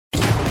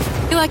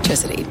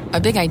Electricity, a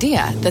big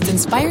idea that's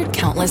inspired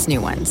countless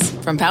new ones.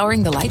 From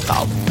powering the light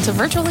bulb to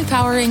virtually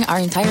powering our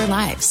entire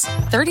lives.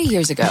 30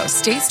 years ago,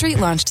 State Street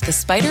launched the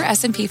SPDR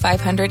S&P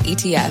 500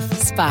 ETF,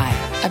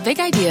 SPY. A big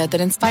idea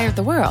that inspired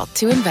the world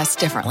to invest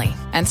differently.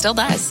 And still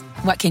does.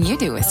 What can you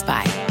do with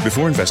SPY?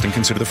 Before investing,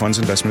 consider the fund's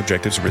investment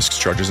objectives, risks,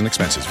 charges, and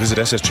expenses. Visit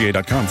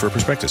ssga.com for a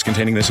prospectus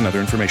containing this and other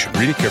information.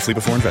 Read it carefully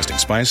before investing.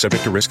 SPY is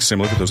subject to risks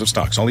similar to those of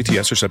stocks. All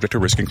ETFs are subject to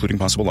risk, including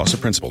possible loss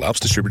of principal. Alps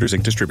Distributors,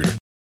 Inc. Distributor.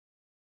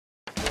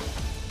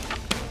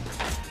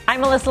 I'm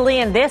Melissa Lee,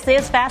 and this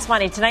is Fast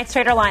Money. Tonight's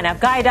trader lineup: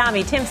 Guy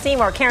Adami, Tim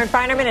Seymour, Karen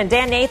Feinerman, and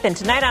Dan Nathan.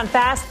 Tonight on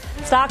Fast,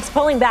 stocks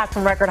pulling back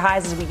from record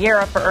highs as we gear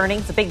up for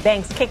earnings. The big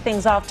banks kick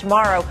things off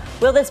tomorrow.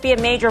 Will this be a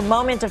major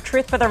moment of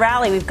truth for the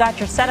rally? We've got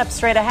your setup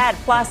straight ahead.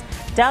 Plus,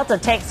 Delta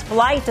takes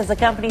flight as the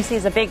company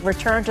sees a big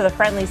return to the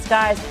friendly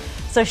skies.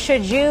 So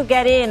should you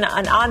get in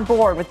and on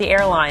board with the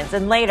airlines?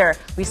 And later,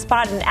 we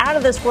spot an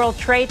out-of-this-world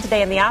trade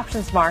today in the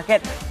options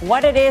market,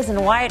 what it is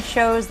and why it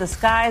shows the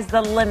sky's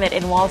the limit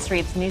in Wall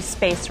Street's new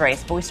space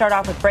race. But we start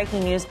off with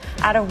breaking news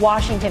out of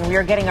Washington. We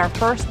are getting our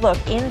first look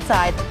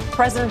inside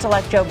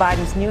President-elect Joe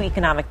Biden's new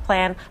economic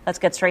plan. Let's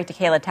get straight to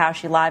Kayla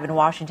Tausche live in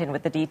Washington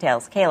with the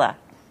details. Kayla.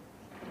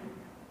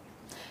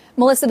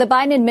 Melissa, the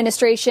Biden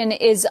administration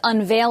is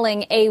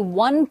unveiling a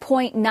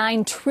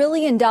 $1.9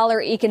 trillion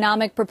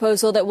economic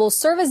proposal that will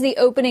serve as the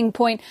opening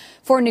point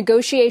for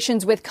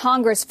negotiations with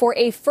Congress for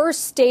a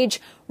first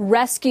stage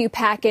rescue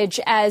package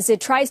as it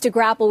tries to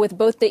grapple with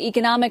both the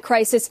economic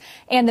crisis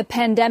and the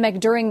pandemic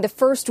during the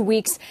first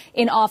weeks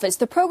in office.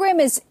 The program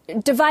is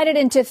divided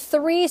into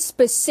three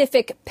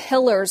specific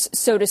pillars,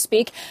 so to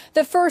speak.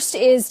 The first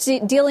is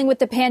dealing with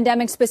the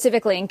pandemic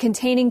specifically and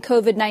containing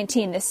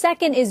COVID-19. The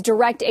second is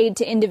direct aid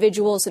to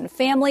individuals and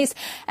families.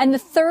 And the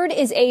third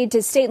is aid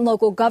to state and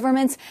local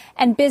governments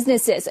and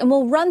businesses. And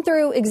we'll run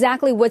through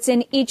exactly what's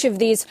in each of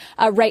these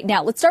right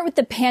now. Let's start with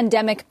the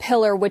pandemic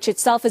pillar, which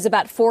itself is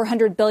about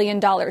 $400 billion.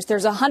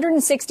 There's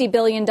 $160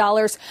 billion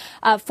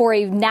for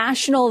a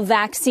national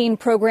vaccine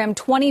program.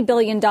 $20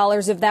 billion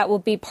of that will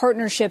be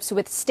partnerships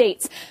with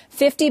states.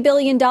 $50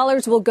 billion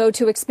will go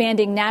to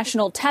expanding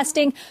national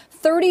testing.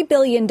 $30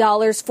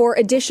 billion for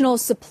additional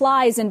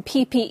supplies and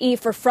PPE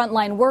for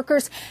frontline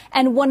workers,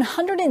 and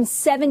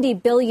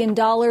 $170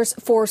 billion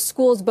for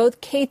schools, both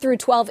K through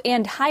 12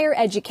 and higher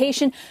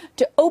education,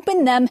 to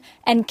open them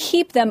and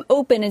keep them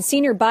open. And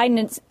senior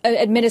Biden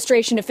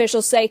administration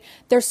officials say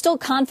they're still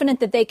confident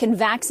that they can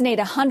vaccinate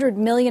 100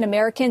 million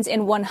Americans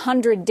in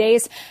 100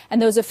 days. And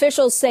those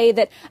officials say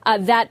that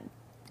that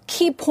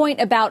key point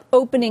about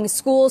opening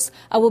schools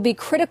will be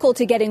critical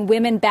to getting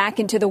women back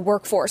into the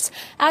workforce.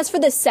 As for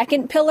the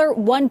second pillar,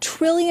 $1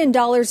 trillion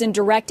in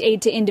direct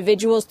aid to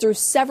individuals through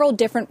several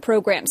different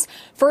programs.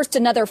 First,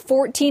 another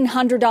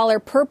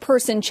 $1,400 per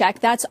person check.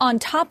 That's on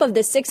top of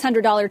the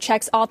 $600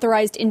 checks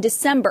authorized in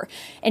December.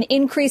 An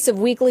increase of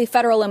weekly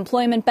federal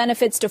employment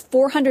benefits to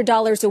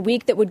 $400 a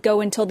week that would go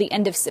until the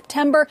end of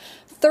September.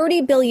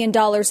 $30 billion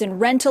in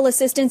rental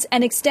assistance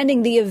and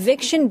extending the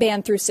eviction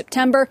ban through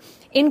September,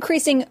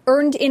 increasing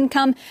earned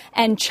income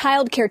and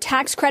child care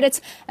tax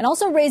credits, and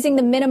also raising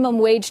the minimum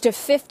wage to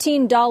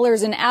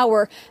 $15 an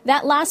hour.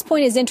 That last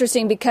point is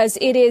interesting because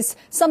it is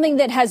something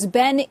that has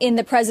been in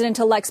the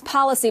president-elect's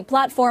policy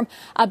platform,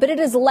 but it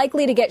is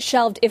likely to get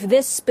shelved if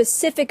this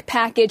specific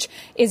package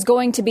is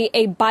going to be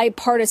a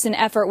bipartisan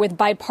effort with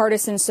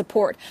bipartisan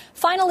support.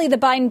 Finally, the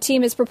Biden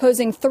team is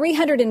proposing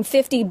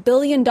 $350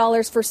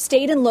 billion for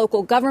state and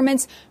local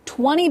governments,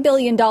 $20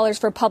 billion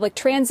for public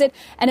transit,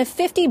 and a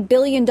 $50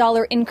 billion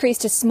increase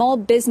to small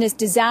business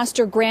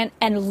disaster grant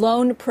and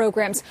loan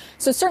programs.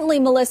 So certainly,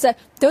 Melissa,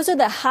 those are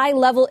the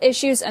high-level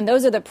issues, and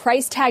those are the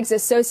price tags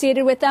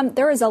associated with them.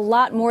 There is a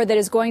lot more that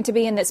is going to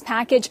be in this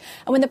package.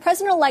 And when the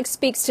president-elect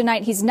speaks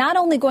tonight, he's not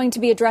only going to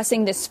be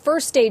addressing this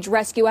first-stage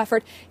rescue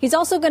effort, he's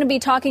also going to be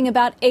talking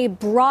about a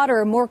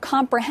broader, more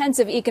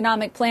comprehensive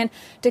economic plan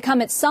to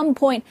come at some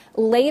point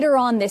later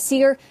on this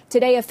year.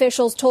 Today,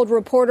 officials told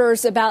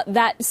reporters about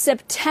that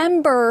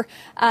September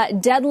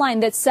deadline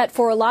that's set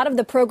for a lot of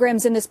the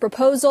programs in this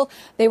proposal.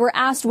 They were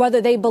asked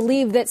whether they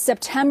believe that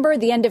September,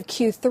 the end of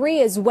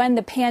Q3, is when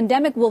the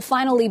pandemic will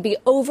finally be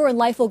over and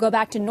life will go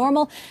back to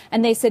normal.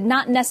 And they said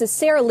not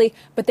necessarily,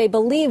 but they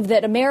believe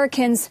that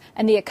Americans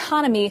and the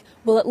economy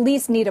will at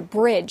least need a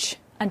bridge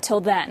until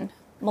then.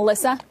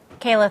 Melissa?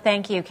 Kayla,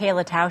 thank you.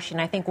 Kayla Tausche.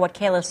 And I think what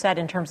Kayla said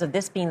in terms of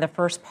this being the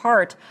first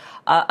part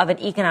of an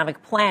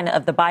economic plan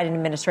of the Biden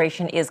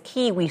administration is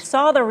key. We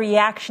saw the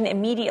reaction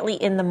immediately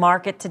in the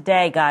market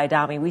today, Guy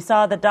Adami. We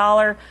saw the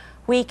dollar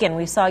weaken.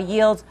 We saw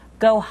yields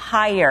go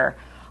higher.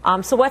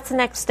 So what's the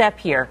next step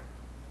here?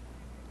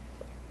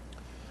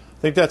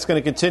 I think that's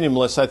going to continue,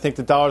 Melissa. I think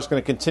the dollar is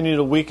going to continue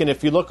to weaken.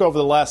 If you look over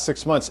the last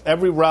 6 months,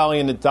 every rally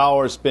in the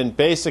dollar has been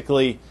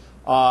basically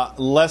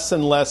less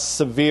and less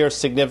severe,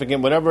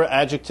 significant, whatever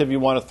adjective you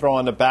want to throw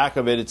on the back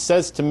of it. It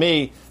says to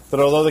me that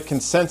although the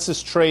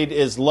consensus trade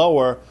is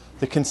lower,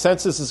 the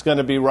consensus is going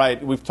to be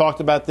right. We've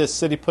talked about this.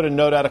 Citi put a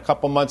note out a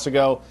couple months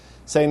ago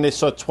saying they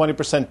saw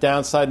 20%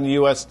 downside in the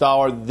U.S.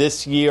 dollar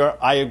this year.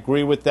 I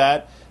agree with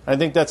that. I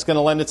think that's going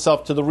to lend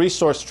itself to the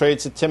resource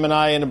trades that Tim and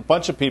I and a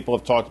bunch of people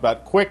have talked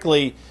about.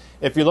 Quickly,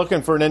 if you're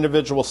looking for an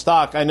individual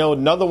stock, I know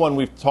another one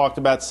we've talked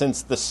about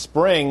since the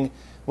spring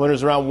when it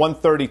was around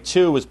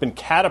 132 has been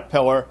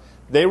Caterpillar.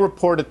 They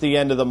report at the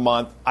end of the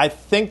month. I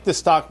think the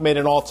stock made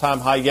an all-time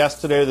high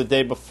yesterday or the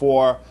day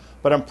before,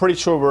 but I'm pretty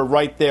sure we're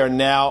right there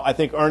now. I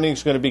think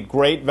earnings are going to be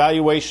great.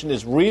 Valuation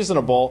is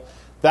reasonable.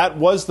 That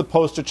was the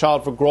poster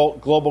child for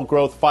global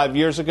growth 5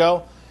 years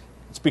ago.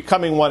 It's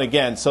becoming one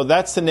again. So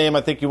that's the name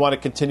I think you want to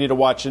continue to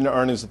watch in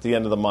earnings at the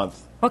end of the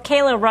month. What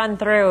Kayla run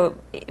through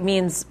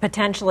means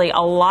potentially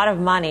a lot of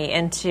money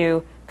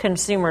into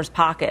consumers'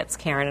 pockets,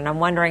 Karen, and I'm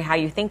wondering how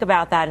you think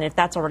about that and if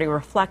that's already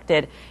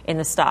reflected in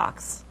the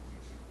stocks.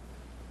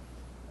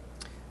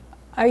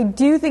 I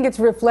do think it's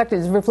reflected.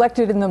 It's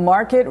reflected in the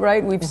market,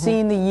 right? We've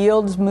seen the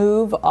yields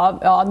move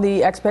on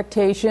the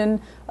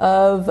expectation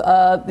of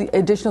the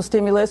additional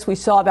stimulus. We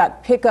saw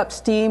that pick up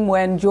steam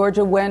when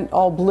Georgia went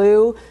all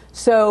blue.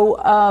 So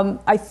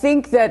I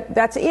think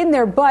that's in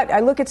there. But I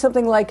look at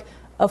something like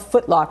a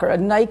Foot Locker, a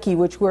Nike,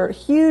 which were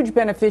huge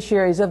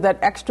beneficiaries of that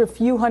extra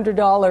few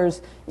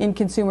 $100s in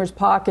consumers'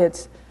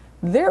 pockets.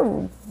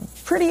 They're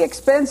pretty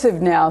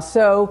expensive now.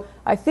 So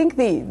I think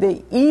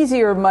the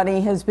easier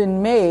money has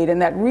been made,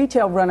 and that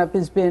retail run-up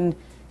has been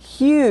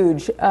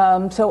huge.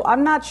 So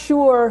I'm not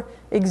sure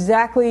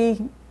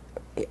exactly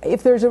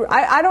if there's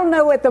I don't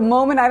know at the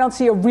moment. I don't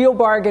see a real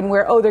bargain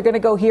where, they're going to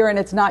go here and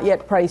it's not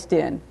yet priced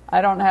in.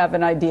 I don't have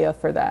an idea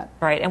for that.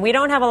 Right. And we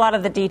don't have a lot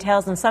of the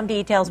details, and some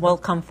details will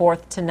come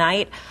forth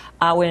tonight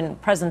when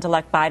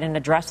President-elect Biden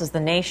addresses the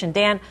nation.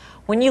 Dan,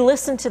 when you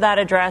listen to that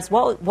address,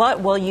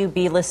 what will you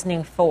be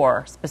listening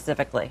for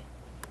specifically?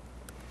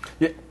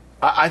 Yeah,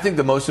 I think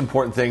the most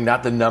important thing,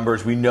 not the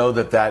numbers. We know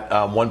that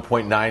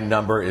 1.9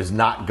 number is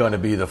not going to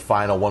be the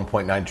final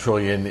 1.9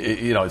 trillion.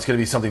 It's going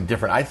to be something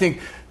different. I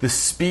think the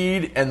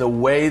speed and the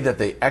way that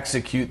they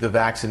execute the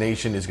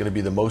vaccination is going to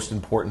be the most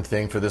important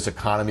thing for this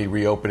economy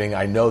reopening.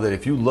 I know that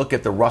if you look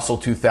at the Russell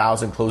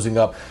 2000 closing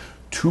up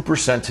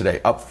 2% today,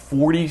 up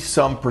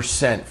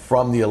 40-some%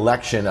 from the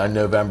election on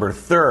November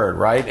 3rd,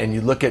 right? And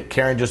you look at,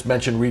 Karen just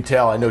mentioned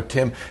retail. I know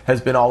Tim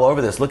has been all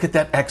over this. Look at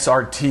that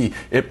XRT.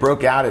 It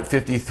broke out at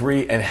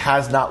 53 and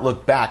has not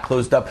looked back,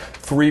 closed up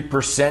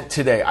 3%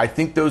 today. I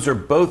think those are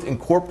both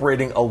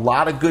incorporating a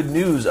lot of good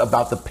news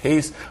about the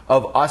pace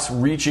of us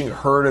reaching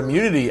herd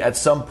immunity at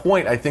some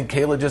point. I think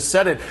Kayla just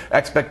said it.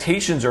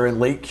 Expectations are in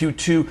late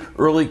Q2,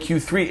 early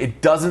Q3.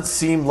 It doesn't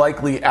seem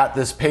likely at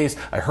this pace.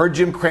 I heard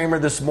Jim Cramer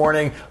this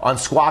morning on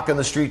Squawk on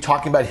the Street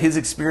talking about his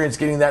experience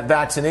getting that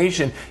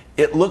vaccination.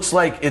 It looks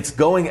like it's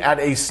going at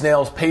a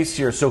snail's pace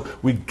here, so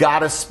we got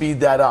to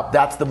speed that up.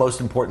 That's the most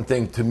important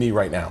thing to me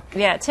right now.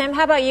 Yeah, Tim,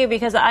 how about you?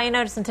 Because I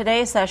noticed in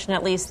today's session,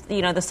 at least,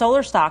 the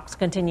solar stocks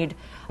continued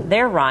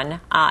their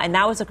run, and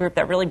that was a group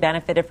that really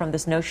benefited from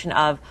this notion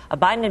of a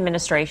Biden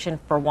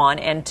administration, for one,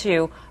 and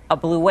two, a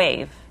blue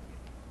wave.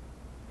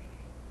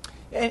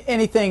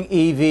 Anything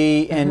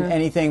EV and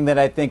anything that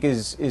I think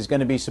is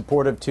going to be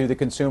supportive to the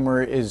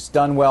consumer is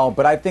done well,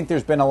 but I think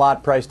there's been a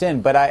lot priced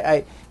in. But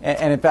and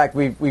in fact,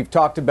 we've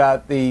talked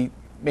about maybe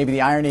the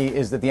irony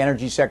is that the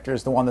energy sector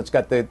is the one that's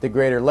got the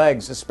greater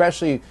legs,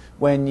 especially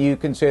when you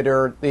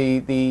consider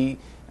the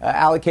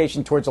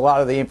allocation towards a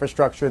lot of the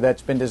infrastructure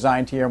that's been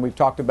designed here, and we've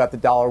talked about the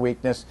dollar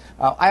weakness.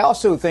 I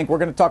also think we're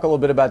going to talk a little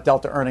bit about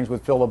Delta earnings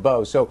with Phil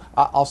LeBeau, so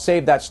I'll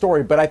save that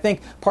story. But I think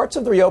parts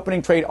of the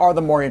reopening trade are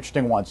the more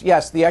interesting ones.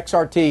 Yes, the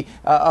XRT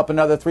up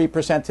another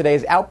 3% today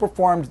has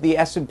outperformed the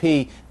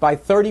S&P by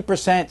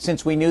 30%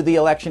 since we knew the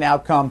election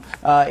outcome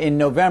in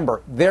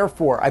November.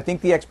 Therefore, I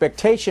think the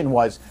expectation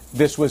was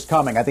this was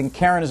coming. I think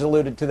Karen has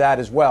alluded to that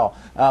as well.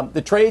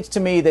 The trades to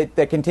me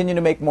that continue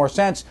to make more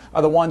sense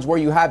are the ones where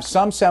you have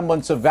some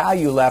semblance of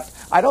value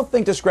left. I don't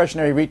think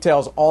discretionary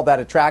retail is all that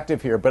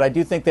attractive here, but I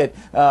do think that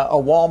a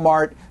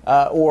Walmart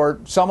or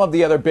some of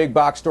the other big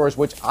box stores,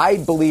 which I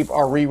believe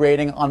are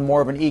re-rating on more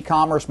of an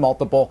e-commerce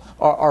multiple,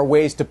 are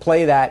ways to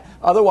play that.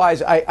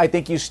 Otherwise, I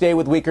think you stay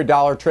with weaker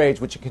dollar trades,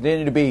 which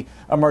continue to be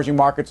emerging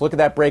markets. Look at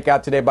that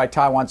breakout today by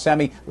Taiwan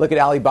Semi. Look at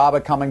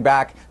Alibaba coming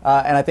back.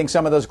 And I think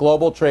some of those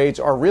global trades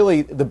are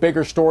really the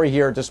bigger story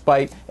here,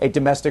 despite a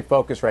domestic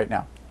focus right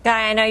now.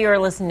 Guy, I know you were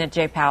listening to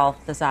Jay Powell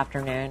this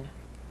afternoon,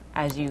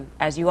 as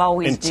you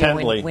always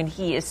Intently. do when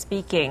he is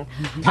speaking.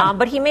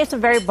 But he made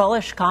some very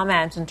bullish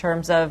comments in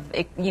terms of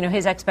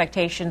his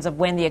expectations of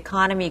when the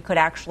economy could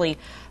actually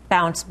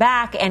bounce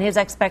back, and his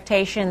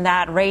expectation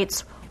that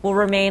rates will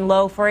remain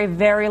low for a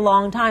very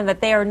long time,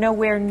 that they are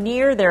nowhere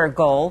near their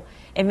goal.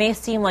 It may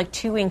seem like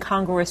two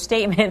incongruous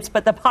statements,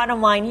 but the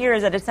bottom line here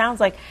is that it sounds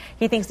like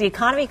he thinks the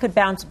economy could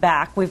bounce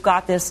back. We've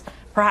got this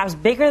perhaps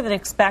bigger than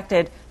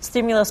expected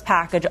stimulus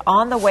package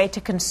on the way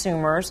to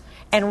consumers,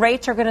 and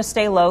rates are going to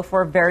stay low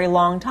for a very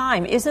long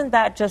time. Isn't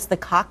that just the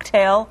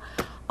cocktail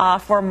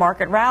for a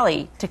market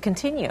rally to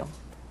continue?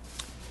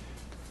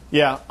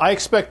 Yeah, I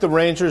expect the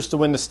Rangers to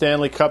win the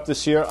Stanley Cup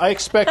this year. I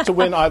expect to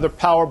win either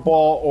Powerball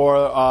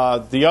or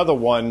the other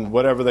one,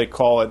 whatever they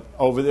call it,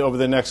 over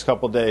the next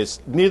couple of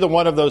days. Neither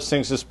one of those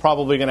things is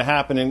probably going to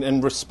happen.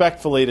 And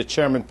respectfully to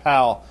Chairman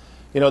Powell,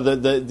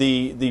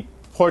 the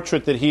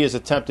portrait that he is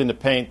attempting to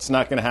paint is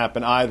not going to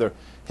happen either.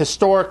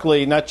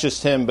 Historically, not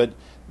just him, but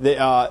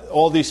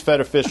all these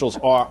Fed officials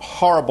are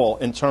horrible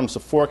in terms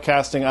of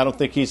forecasting. I don't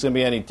think he's going to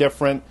be any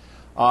different.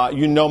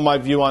 You know my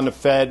view on the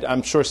Fed.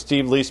 I'm sure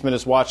Steve Leisman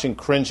is watching,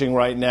 cringing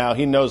right now.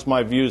 He knows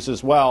my views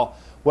as well.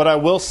 What I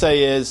will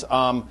say is,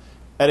 at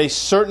a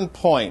certain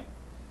point,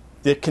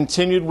 the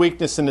continued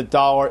weakness in the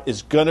dollar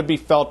is going to be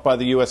felt by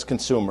the U.S.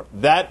 consumer.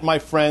 That, my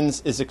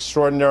friends, is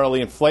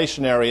extraordinarily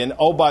inflationary. And,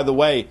 oh, by the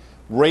way,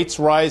 rates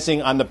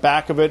rising on the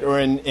back of it or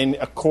in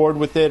accord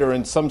with it or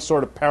in some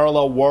sort of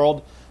parallel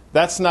world,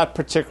 that's not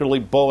particularly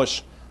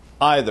bullish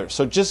either.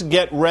 So just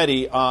get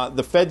ready.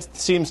 The Fed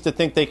seems to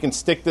think they can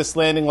stick this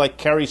landing like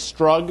Kerry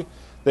Strug.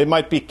 They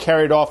might be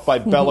carried off by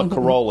Bella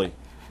Caroli.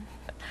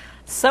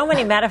 So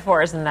many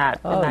metaphors in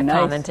that nice.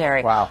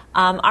 commentary. Wow.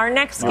 Our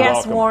next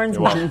guest warns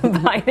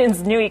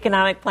Biden's new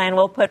economic plan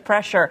will put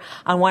pressure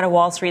on one of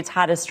Wall Street's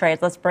hottest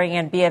trades. Let's bring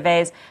in B of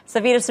A's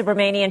Savita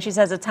Subramanian. She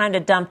says it's time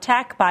to dump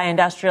tech, buy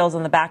industrials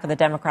on the back of the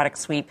Democratic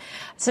sweep.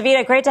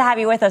 Savita, great to have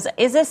you with us.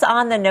 Is this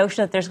on the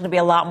notion that there's going to be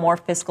a lot more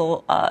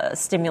fiscal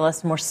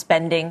stimulus, more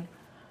spending?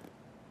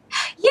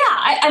 Yeah,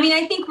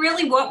 I think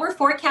really what we're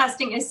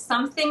forecasting is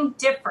something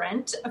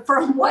different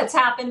from what's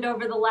happened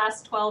over the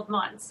last 12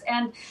 months.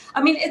 And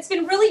it's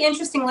been really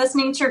interesting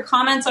listening to your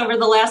comments over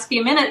the last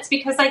few minutes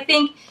because I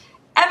think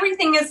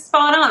everything is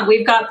spot on.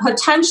 We've got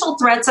potential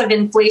threats of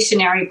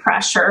inflationary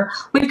pressure.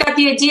 We've got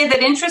the idea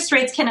that interest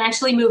rates can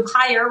actually move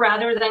higher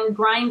rather than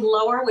grind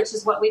lower, which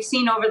is what we've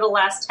seen over the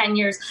last 10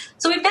 years.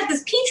 So we've got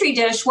this petri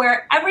dish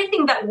where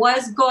everything that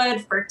was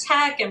good for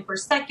tech and for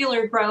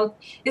secular growth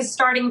is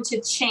starting to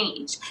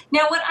change.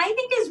 Now, what I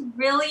think is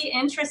really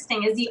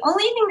interesting is the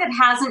only thing that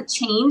hasn't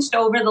changed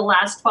over the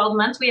last 12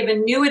 months, we have a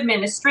new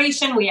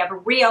administration, we have a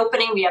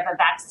reopening, we have a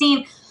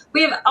vaccine.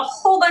 We have a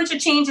whole bunch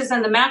of changes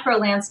in the macro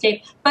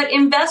landscape, but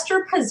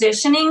investor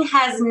positioning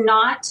has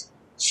not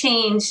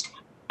changed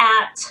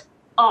at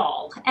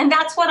all. And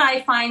that's what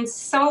I find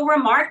so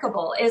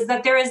remarkable is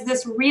that there is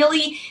this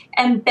really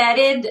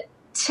embedded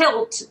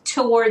tilt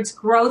towards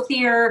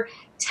growthier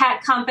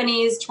tech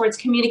companies, towards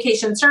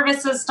communication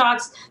services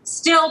stocks,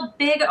 still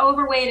big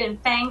overweight in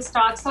FANG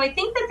stocks. So I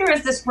think that there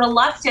is this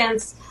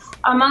reluctance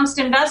amongst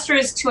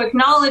investors to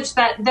acknowledge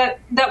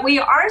that we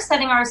are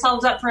setting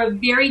ourselves up for a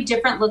very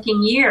different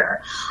looking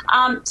year.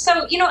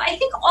 I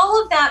think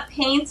all of that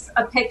paints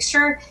a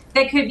picture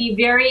that could be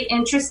very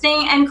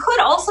interesting and could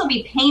also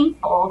be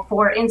painful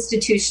for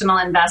institutional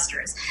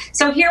investors.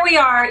 So here we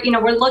are,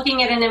 we're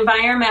looking at an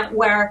environment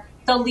where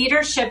the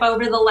leadership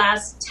over the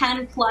last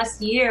 10 plus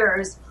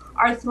years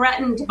are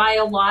threatened by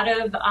a lot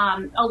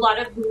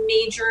of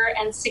major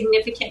and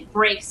significant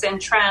breaks in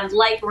trend,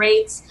 like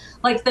rates,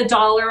 like the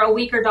dollar. A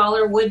weaker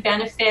dollar would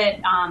benefit,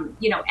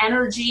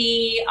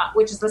 energy,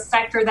 which is a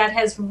sector that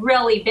has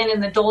really been in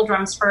the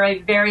doldrums for a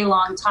very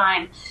long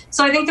time.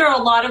 So I think there are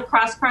a lot of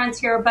cross currents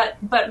here.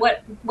 But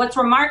what's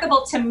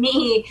remarkable to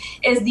me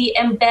is the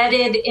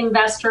embedded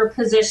investor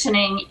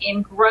positioning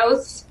in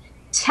growth,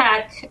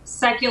 tech,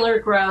 secular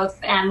growth,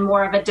 and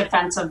more of a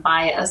defensive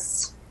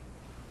bias.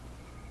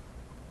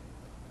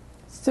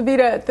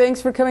 Savita,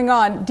 thanks for coming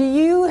on. Do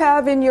you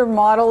have in your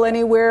model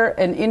anywhere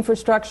an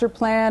infrastructure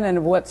plan, and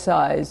of what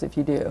size, if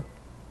you do?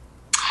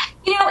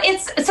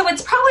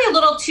 It's probably a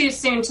little too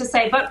soon to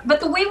say, but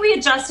the way we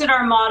adjusted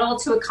our model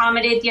to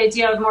accommodate the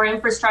idea of more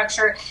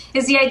infrastructure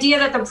is the idea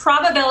that the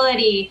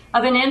probability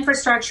of an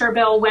infrastructure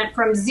bill went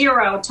from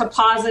 0 to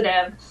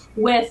positive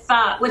with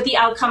the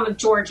outcome of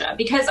Georgia,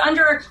 because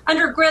under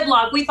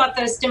gridlock, we thought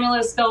the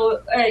stimulus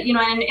bill,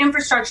 and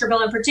infrastructure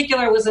bill in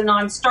particular, was a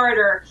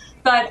non-starter.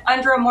 But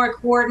under a more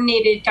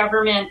coordinated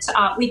government,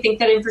 we think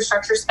that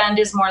infrastructure spend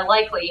is more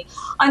likely.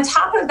 On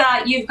top of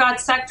that, you've got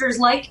sectors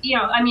like,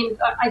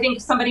 I think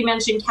somebody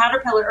mentioned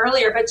Caterpillar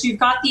earlier, but you've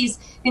got these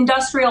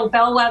industrial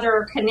bellwether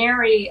or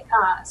canary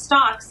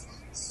stocks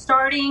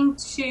starting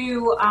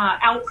to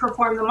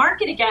outperform the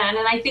market again.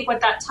 And I think what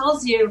that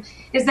tells you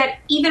is that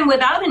even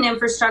without an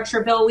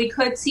infrastructure bill, we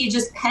could see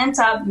just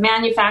pent-up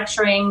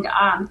manufacturing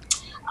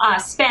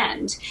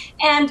spend.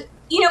 And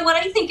what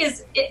I think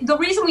is the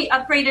reason we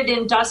upgraded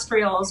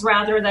industrials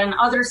rather than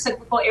other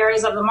cyclical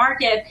areas of the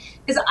market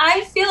is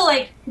I feel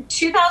like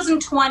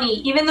 2020,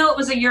 even though it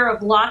was a year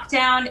of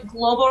lockdown,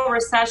 global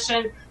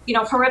recession,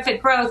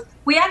 horrific growth,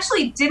 we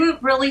actually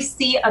didn't really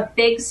see a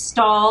big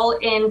stall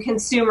in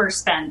consumer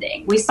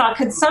spending. We saw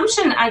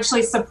consumption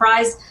actually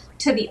surprise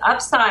to the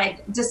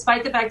upside,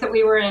 despite the fact that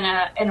we were in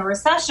a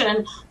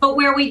recession. But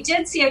where we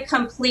did see a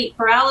complete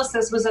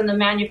paralysis was in the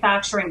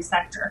manufacturing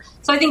sector.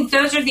 So I think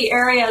those are the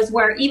areas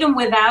where even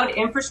without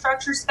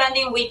infrastructure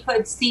spending, we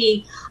could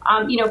see,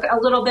 a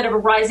little bit of a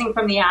rising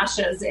from the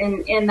ashes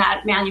in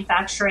that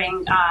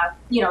manufacturing,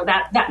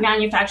 that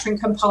manufacturing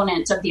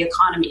component of the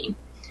economy.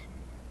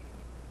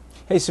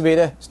 Hey,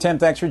 Savita. It's Tim.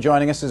 Thanks for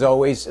joining us, as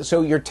always.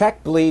 So your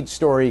tech bleed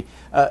story,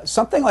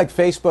 something like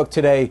Facebook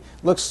today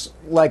looks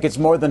like it's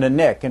more than a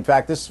nick. In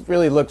fact, this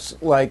really looks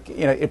like,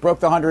 it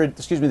broke the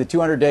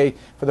 200-day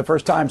for the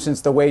first time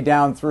since the way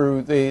down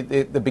through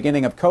the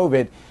beginning of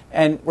COVID.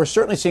 And we're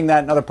certainly seeing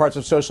that in other parts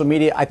of social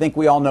media. I think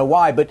we all know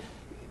why. But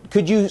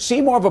could you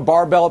see more of a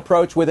barbell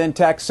approach within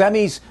tech?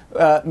 Semis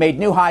made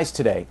new highs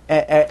today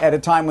at a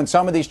time when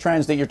some of these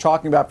trends that you're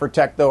talking about for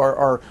tech, though,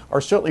 are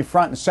certainly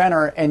front and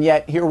center, and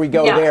yet here we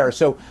go there.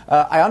 So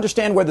I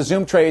understand where the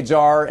Zoom trades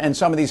are and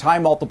some of these high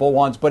multiple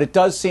ones, but it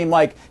does seem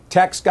like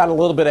tech's got a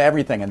little bit of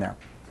everything in there.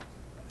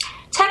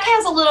 Tech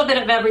has a little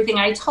bit of everything.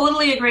 I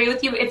totally agree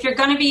with you. If you're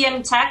going to be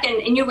in tech,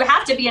 and you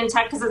have to be in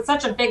tech because it's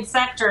such a big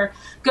sector,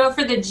 go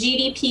for the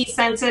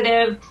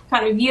GDP-sensitive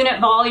kind of unit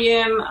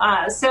volume,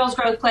 sales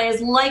growth plays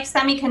like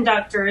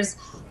semiconductors.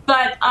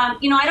 But,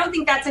 I don't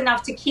think that's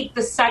enough to keep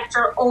the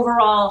sector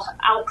overall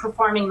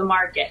outperforming the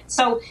market.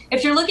 So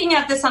if you're looking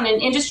at this on an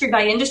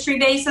industry-by-industry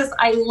basis,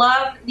 I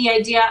love the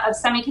idea of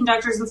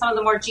semiconductors and some of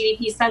the more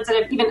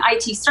GDP-sensitive, even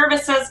IT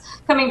services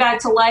coming back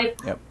to life.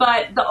 Yep.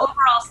 But the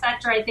overall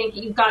sector, I think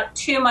you've got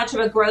too much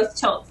of a growth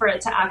tilt for it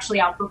to actually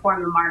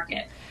outperform the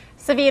market.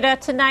 Savita,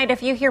 tonight,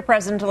 if you hear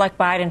President-elect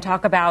Biden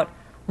talk about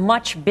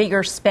much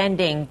bigger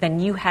spending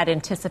than you had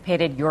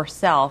anticipated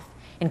yourself,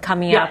 in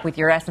coming up with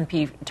your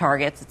S&P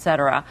targets, et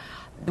cetera.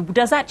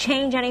 Does that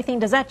change anything?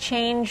 Does that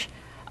change?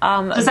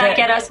 Does that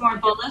get us more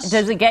bullish?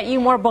 Does it get you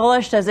more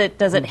bullish? Does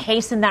it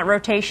hasten that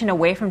rotation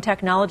away from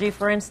technology,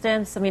 for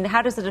instance? I mean,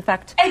 how does it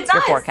affect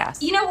your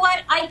forecast? You know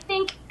what? I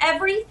think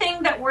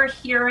everything that we're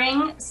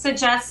hearing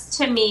suggests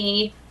to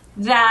me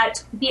that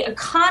the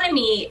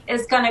economy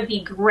is going to be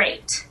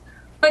great.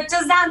 But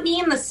does that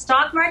mean the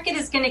stock market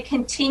is going to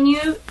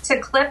continue to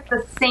clip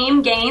the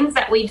same gains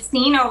that we've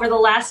seen over the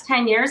last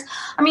 10 years?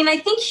 I mean, I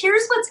think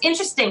here's what's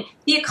interesting.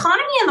 The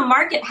economy and the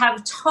market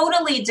have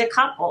totally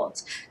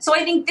decoupled. So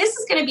I think this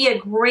is going to be a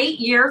great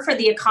year for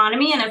the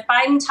economy. And if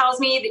Biden tells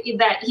me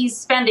that he's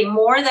spending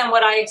more than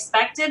what I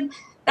expected,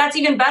 that's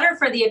even better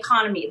for the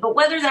economy. But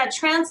whether that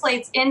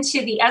translates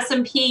into the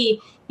S&P,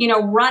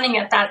 running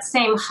at that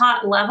same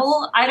hot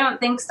level, I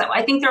don't think so.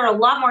 I think there are a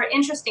lot more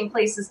interesting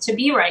places to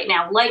be right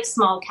now, like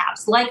small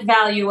caps, like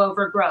value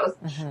over growth,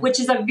 which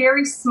is a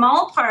very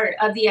small part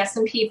of the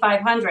S&P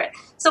 500.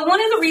 So one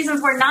of the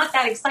reasons we're not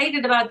that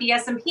excited about the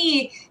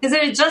S&P is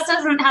that it just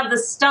doesn't have the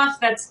stuff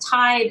that's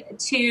tied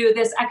to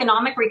this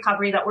economic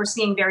recovery that we're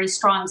seeing very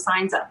strong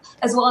signs of,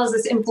 as well as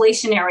this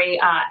inflationary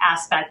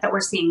aspect that we're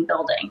seeing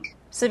building.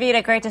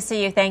 Savita, great to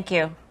see you. Thank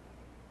you.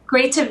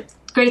 Great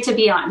to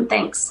be on.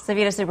 Thanks.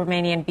 Savita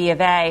Subramanian, B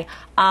of A.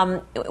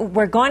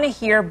 We're going to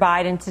hear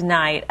Biden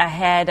tonight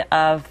ahead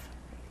of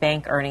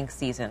bank earnings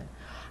season.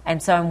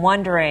 And so I'm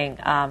wondering,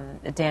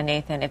 Dan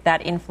Nathan, if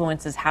that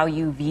influences how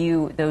you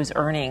view those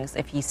earnings.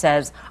 If he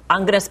says,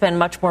 I'm going to spend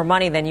much more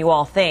money than you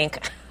all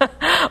think,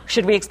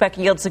 should we expect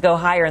yields to go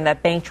higher and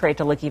that bank trade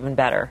to look even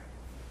better?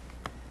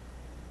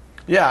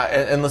 Yeah,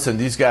 and listen,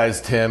 these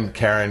guys, Tim,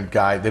 Karen,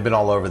 Guy, they've been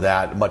all over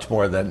that much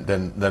more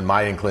than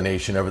my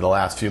inclination over the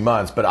last few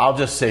months. But I'll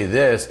just say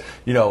this,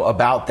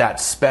 about that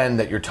spend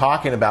that you're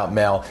talking about,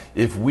 Mel.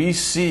 If we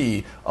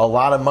see a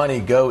lot of money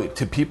go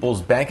to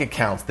people's bank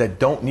accounts that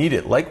don't need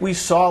it, like we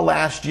saw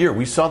last year,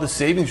 we saw the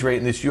savings rate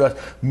in this U.S.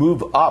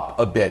 move up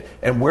a bit.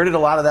 And where did a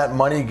lot of that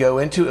money go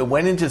into? It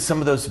went into some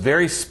of those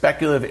very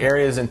speculative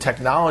areas in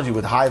technology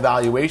with high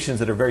valuations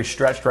that are very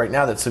stretched right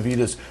now that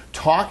Savita's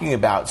talking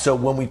about. So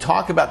when we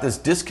talk about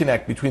this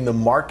disconnect between the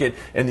market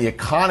and the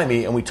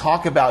economy, and we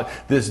talk about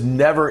this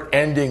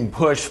never-ending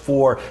push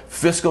for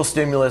fiscal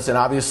stimulus and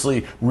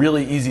obviously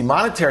really easy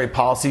monetary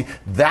policy,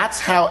 that's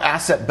how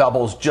asset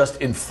bubbles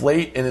just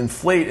inflate,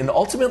 and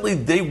ultimately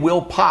they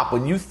will pop.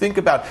 When you think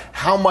about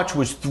how much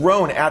was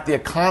thrown at the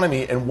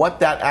economy and what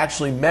that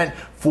actually meant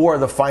for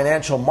the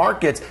financial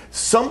markets,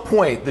 some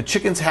point the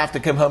chickens have to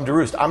come home to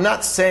roost. I'm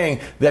not saying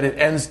that it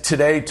ends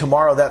today,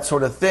 tomorrow, that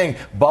sort of thing.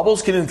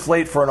 Bubbles can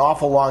inflate for an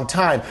awful long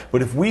time,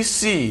 but if we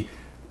see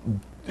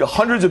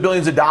hundreds of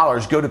billions of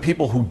dollars go to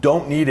people who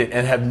don't need it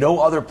and have no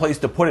other place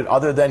to put it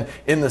other than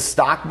in the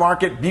stock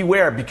market,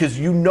 beware, because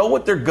you know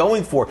what they're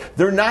going for.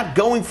 They're not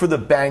going for the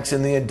banks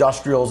and the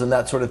industrials and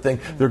that sort of thing.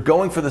 They're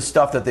going for the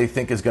stuff that they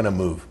think is going to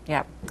move.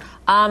 Yeah.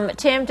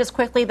 Tim, just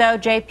quickly, though,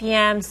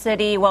 JPM,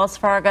 Citi, Wells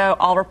Fargo,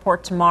 all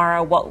report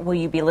tomorrow. What will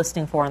you be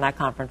listening for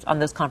on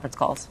those conference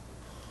calls?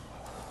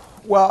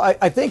 Well,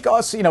 I think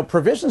us,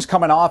 provisions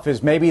coming off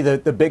is maybe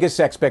the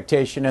biggest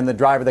expectation and the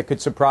driver that could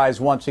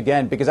surprise once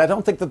again, because I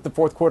don't think that the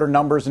fourth quarter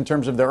numbers in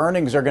terms of their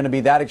earnings are going to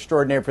be that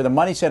extraordinary for the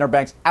money center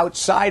banks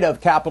outside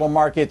of capital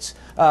markets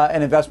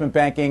and investment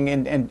banking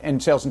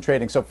and sales and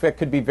trading. So FICC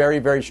could be very,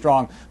 very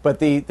strong. But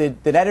the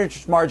net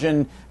interest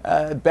margin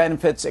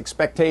benefits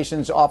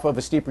expectations off of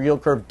a steeper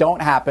yield curve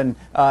don't happen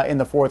in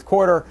the fourth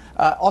quarter.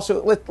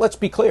 Also, let's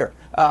be clear.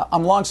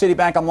 I'm long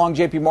Citibank, I'm long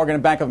JP Morgan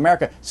and Bank of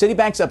America.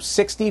 Citibank's up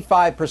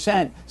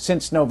 65%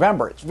 since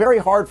November. It's very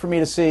hard for me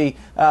to see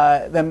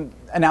them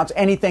announce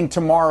anything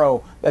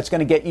tomorrow that's going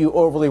to get you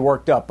overly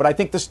worked up. But I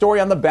think the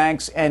story on the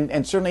banks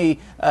and certainly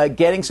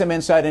getting some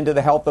insight into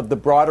the health of the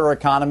broader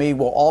economy,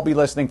 we'll all be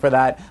listening for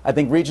that. I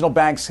think regional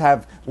banks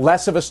have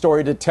less of a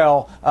story to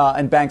tell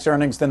in banks'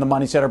 earnings than the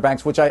money center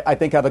banks, which I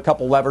think have a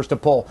couple levers to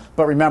pull.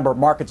 But remember,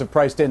 markets have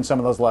priced in some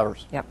of those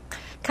levers. Yep.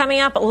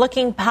 Coming up,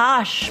 looking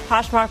posh.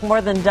 Poshmark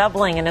more than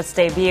doubling in its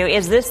debut.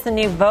 Is this the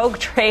new Vogue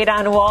trade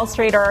on Wall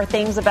Street, or are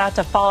things about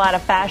to fall out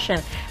of fashion?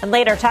 And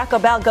later, Taco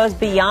Bell goes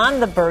beyond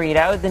the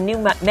burrito, the new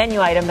menu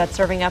item that's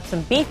serving up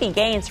some beefy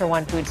gains for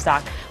one food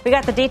stock. We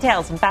got the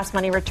details when Fast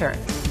Money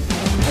returns.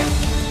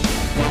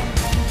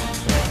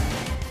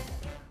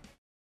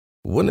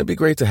 Wouldn't it be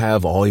great to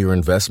have all your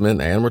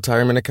investment and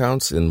retirement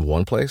accounts in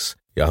one place?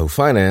 Yahoo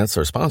Finance,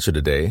 our sponsor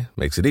today,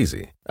 makes it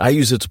easy. I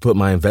use it to put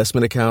my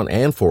investment account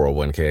and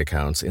 401k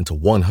accounts into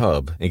one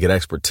hub and get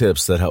expert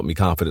tips that help me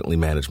confidently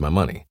manage my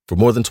money. For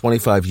more than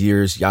 25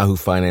 years, Yahoo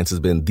Finance has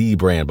been the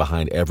brand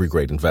behind every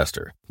great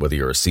investor. Whether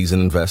you're a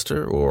seasoned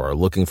investor or are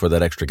looking for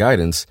that extra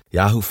guidance,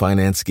 Yahoo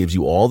Finance gives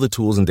you all the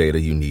tools and data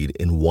you need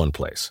in one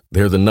place.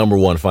 They're the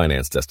 #1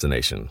 finance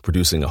destination,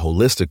 producing a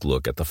holistic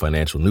look at the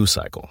financial news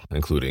cycle,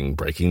 including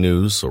breaking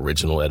news,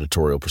 original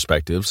editorial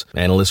perspectives,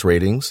 analyst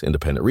ratings,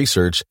 independent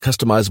research,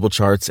 customizable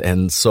charts,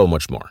 and so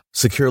much more.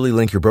 Securely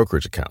link your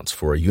brokerage accounts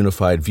for a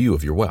unified view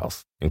of your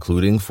wealth,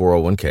 including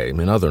 401k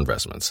and other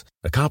investments.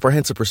 A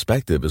comprehensive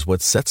perspective is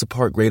what sets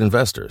apart great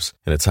investors,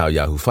 and it's how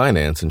Yahoo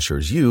Finance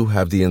ensures you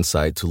have the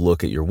insight to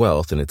look at your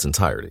wealth in its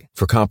entirety.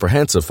 For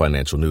comprehensive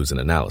financial news and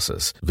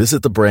analysis,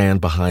 visit the brand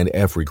behind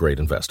every great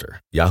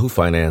investor,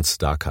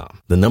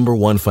 yahoofinance.com, the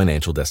 #1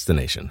 financial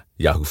destination,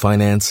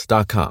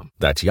 yahoofinance.com.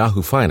 That's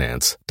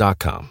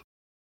yahoofinance.com.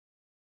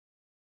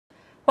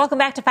 Welcome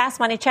back to Fast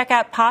Money. Check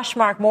out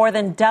Poshmark more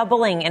than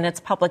doubling in its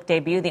public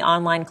debut. The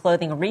online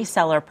clothing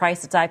reseller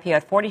priced its IPO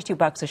at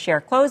 $42 a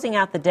share, closing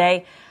out the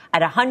day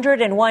at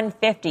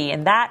 $101.50,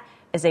 and that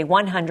is a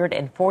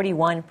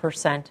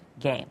 141%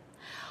 gain.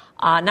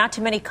 Not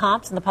too many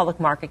comps in the public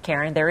market,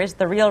 Karen. There is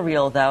the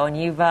Real, though, and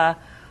you've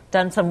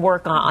done some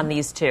work on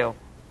these two.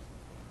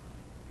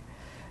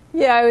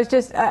 Yeah, I was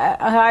just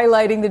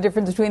highlighting the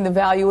difference between the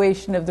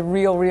valuation of the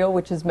Real,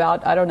 which is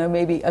about, I don't know,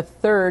 maybe a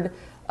third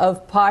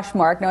of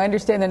Poshmark. Now, I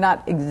understand they're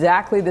not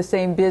exactly the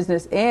same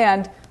business,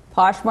 and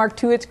Poshmark,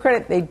 to its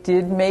credit, they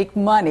did make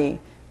money,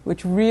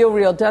 which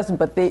Real doesn't.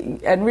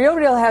 And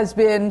Real has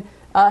been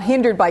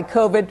hindered by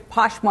COVID.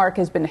 Poshmark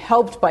has been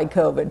helped by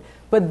COVID.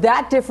 But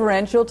that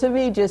differential to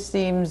me just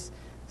seems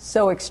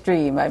so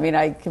extreme. I mean,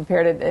 I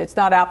compared it. It's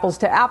not apples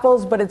to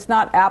apples, but it's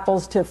not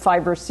apples to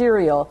fiber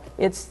cereal.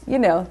 It's,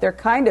 they're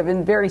kind of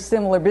in very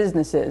similar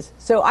businesses.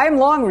 So I'm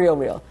long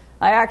Real.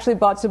 I actually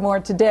bought some more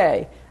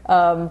today.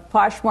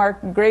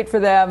 Poshmark, great for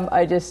them.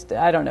 I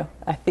don't know.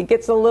 I think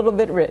it's a little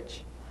bit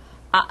rich.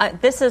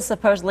 This is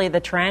supposedly the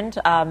trend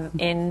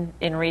in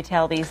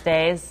retail these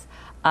days.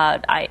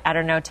 I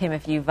don't know, Tim,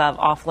 if you've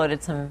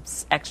offloaded some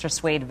extra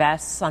suede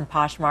vests on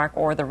Poshmark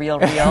or the Real,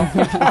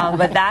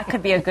 but that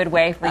could be a good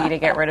way for you to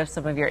get rid of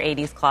some of your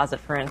 80s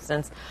closet, for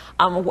instance.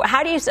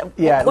 How do you?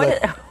 Yeah.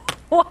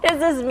 What does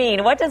this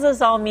mean? What does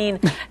this all mean,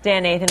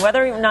 Dan Nathan?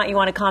 Whether or not you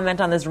want to comment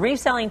on this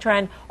reselling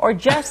trend or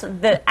just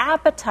the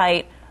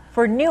appetite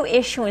for new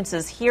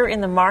issuances here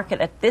in the market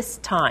at this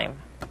time?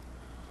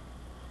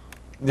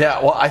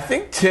 Yeah, well, I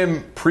think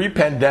Tim,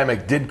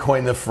 pre-pandemic, did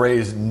coin the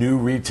phrase new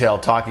retail,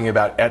 talking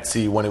about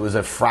Etsy when it was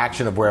a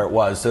fraction of where it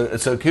was.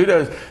 So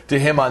kudos to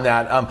him on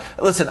that.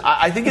 Listen,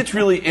 I think it's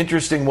really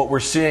interesting what we're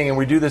seeing, and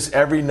we do this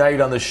every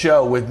night on the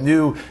show with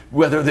new,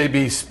 whether they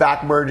be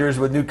SPAC mergers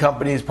with new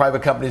companies,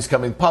 private companies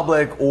coming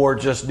public, or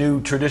just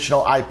new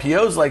traditional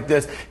IPOs like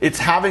this. It's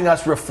having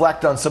us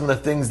reflect on some of the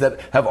things that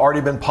have already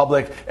been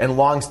public and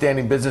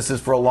long-standing businesses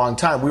for a long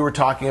time. We were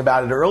talking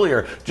about it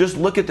earlier. Just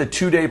look at the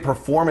two-day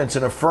performance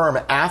in a firm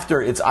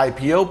after its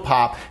IPO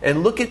pop,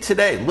 and look at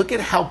today. Look at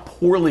how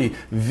poorly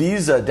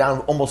Visa, down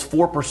almost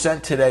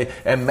 4% today,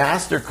 and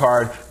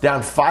MasterCard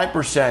down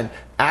 5%,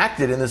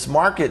 acted in this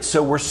market.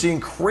 So we're seeing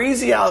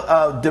crazy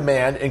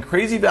demand and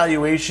crazy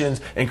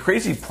valuations and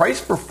crazy price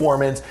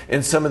performance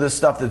in some of the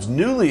stuff that's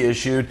newly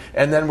issued,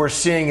 and then we're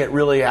seeing it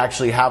really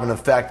actually have an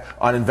effect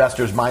on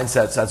investors'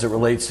 mindsets as it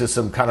relates to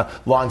some kind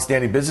of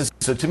long-standing businesses.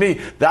 So to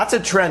me, that's a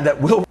trend that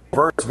will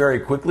reverse very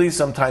quickly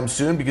sometime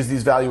soon, because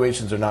these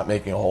valuations are not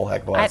making a whole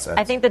heck of a lot of sense.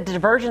 I think the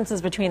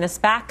divergences between the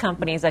SPAC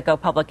companies that go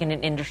public in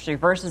an industry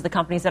versus the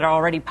companies that are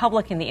already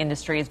public in the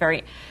industry is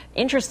very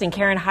interesting.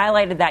 Karen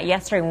highlighted that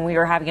yesterday when we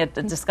were having a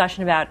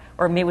discussion about,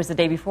 or maybe it was the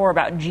day before,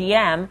 about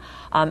GM.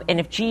 And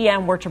if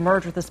GM were to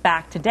merge with the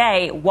SPAC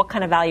today, what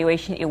kind of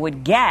valuation it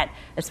would get,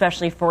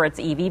 especially for its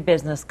EV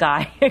business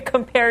guy,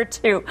 compared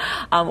to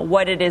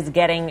what it is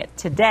getting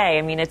today.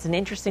 I mean, it's an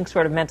interesting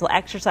sort of mental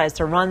exercise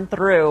to run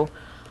through,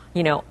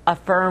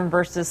 Affirm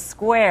versus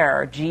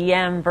Square,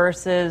 GM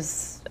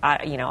versus,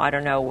 I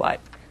don't know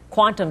what,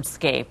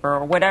 QuantumScape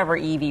or whatever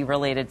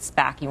EV-related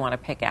SPAC you want to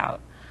pick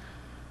out.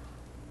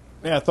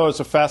 Yeah, I thought it was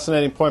a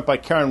fascinating point by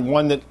Karen,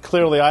 one that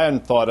clearly I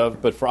hadn't thought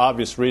of, but for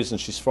obvious reasons,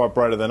 she's far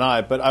brighter than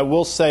I. But I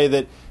will say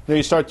that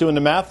you start doing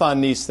the math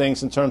on these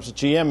things in terms of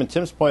GM, and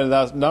Tim's pointed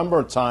out a number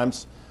of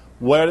times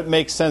where it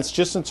makes sense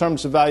just in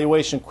terms of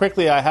valuation.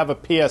 Quickly, I have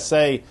a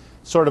PSA,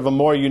 sort of a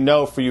more you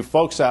know for you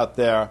folks out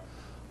there.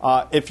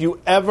 If you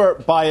ever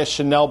buy a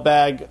Chanel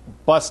bag,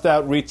 bust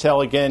out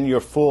retail again, you're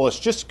foolish.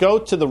 Just go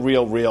to the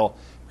Real,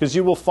 because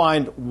you will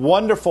find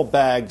wonderful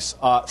bags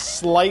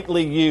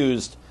slightly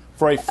used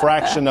for a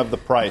fraction of the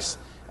price.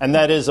 And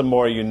that is a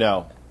more you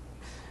know.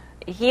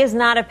 He is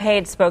not a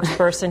paid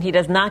spokesperson. He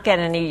does not get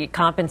any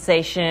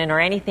compensation or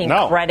anything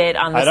credit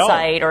on the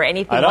site or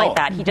anything like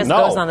that. He just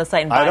goes on the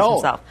site and buys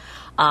himself.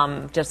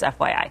 Just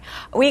FYI.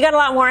 We got a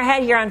lot more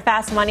ahead here on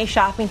Fast Money,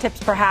 shopping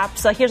tips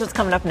perhaps. Here's what's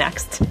coming up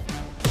next.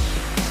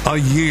 A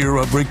year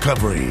of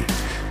recovery.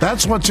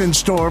 That's what's in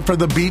store for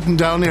the beaten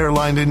down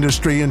airline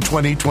industry in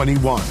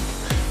 2021.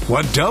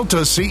 What Delta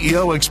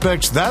CEO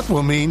expects that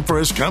will mean for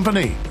his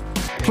company.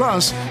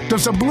 Plus,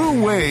 does a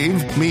blue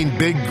wave mean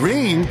big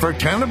green for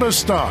cannabis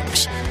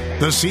stocks?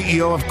 The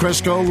CEO of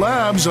Cresco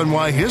Labs and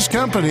why his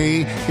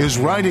company is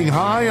riding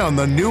high on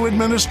the new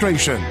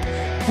administration.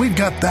 We've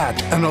got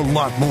that and a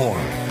lot more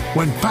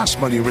when Fast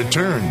Money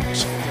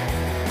returns.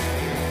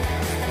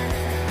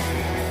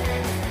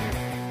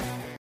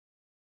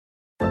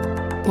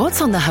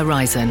 What's on the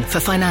horizon for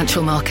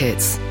financial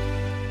markets?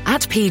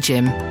 At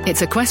PGIM,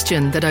 it's a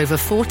question that over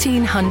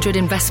 1,400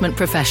 investment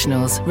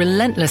professionals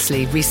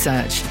relentlessly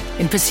research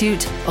in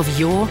pursuit of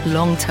your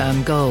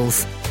long-term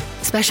goals.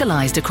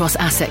 Specialized across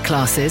asset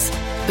classes,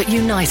 but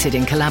united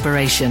in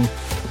collaboration,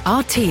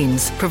 our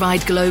teams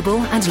provide global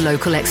and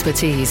local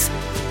expertise.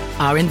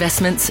 Our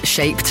investments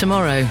shape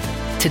tomorrow,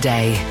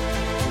 today.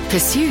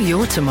 Pursue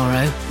your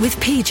tomorrow with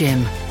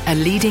PGIM, a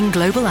leading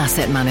global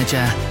asset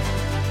manager.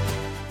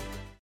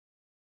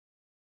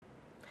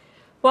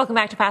 Welcome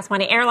back to Fast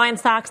Money. Airline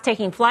stocks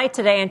taking flight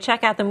today, and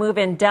check out the move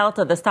in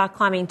Delta. The stock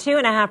climbing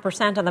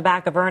 2.5% on the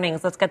back of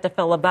earnings. Let's get to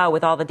Phil LeBeau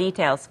with all the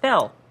details.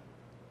 Phil.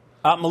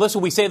 Melissa,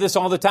 we say this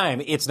all the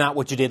time. It's not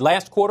what you did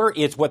last quarter.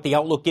 It's what the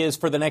outlook is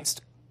for the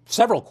next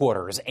several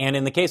quarters. And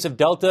in the case of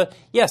Delta,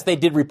 yes, they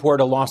did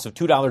report a loss of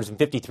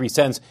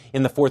 $2.53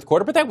 in the fourth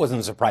quarter, but that wasn't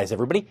a surprise to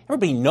everybody.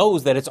 Everybody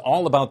knows that it's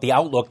all about the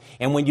outlook.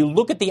 And when you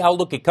look at the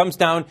outlook, it comes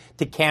down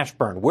to cash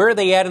burn. Where are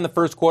they at in the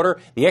first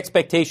quarter? The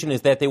expectation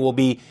is that they will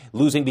be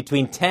losing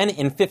between $10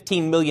 and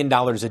 $15 million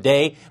a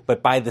day.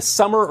 But by the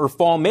summer or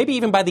fall, maybe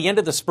even by the end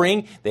of the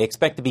spring, they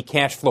expect to be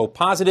cash flow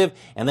positive.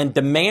 And then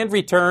demand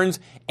returns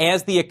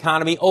as the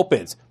economy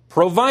opens,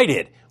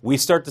 provided we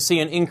start to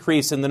see an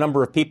increase in the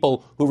number of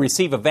people who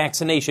receive a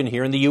vaccination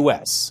here in the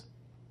U.S.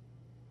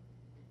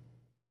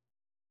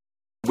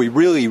 We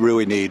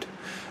really need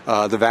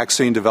the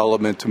vaccine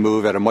development to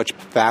move at a much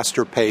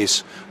faster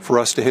pace for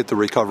us to hit the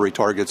recovery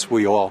targets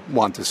we all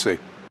want to see.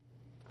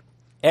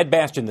 Ed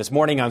Bastian this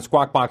morning on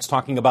Squawk Box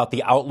talking about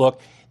the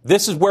outlook.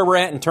 This is where we're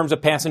at in terms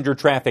of passenger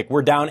traffic.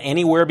 We're down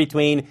anywhere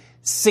between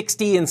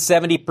 60 and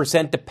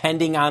 70%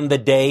 depending on the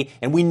day,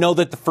 and we know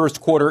that the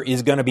first quarter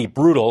is going to be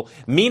brutal.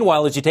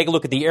 Meanwhile, as you take a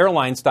look at the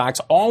airline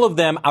stocks, all of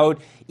them out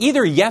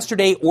either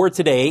yesterday or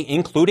today,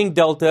 including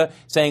Delta,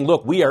 saying,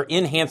 look, we are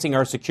enhancing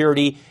our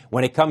security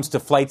when it comes to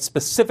flights,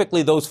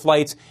 specifically those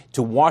flights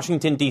to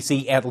Washington,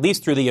 D.C., at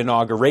least through the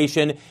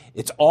inauguration.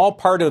 It's all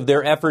part of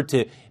their effort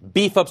to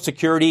beef up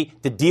security,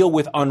 to deal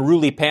with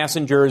unruly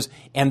passengers,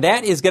 and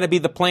that is going to be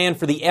the plan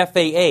for the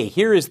FAA.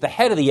 Here is the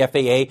head of the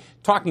FAA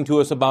talking to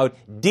us about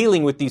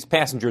dealing with these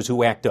passengers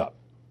who act up.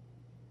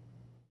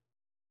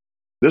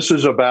 This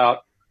is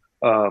about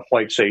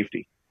flight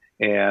safety,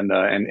 and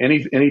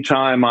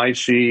anytime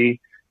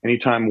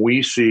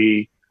we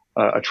see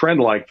a trend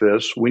like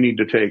this, we need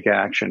to take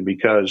action,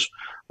 because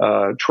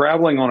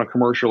traveling on a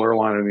commercial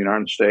airline in the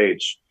United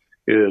States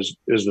is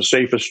the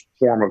safest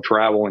form of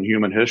travel in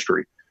human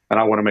history, and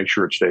I want to make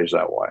sure it stays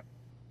that way.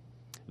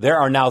 There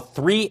are now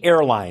 3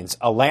 airlines,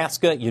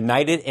 Alaska,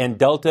 United, and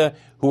Delta,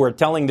 who are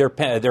telling their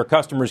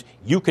customers,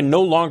 you can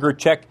no longer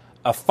check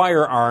a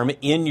firearm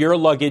in your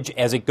luggage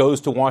as it goes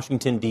to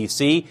Washington,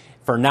 D.C.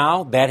 For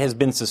now, that has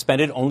been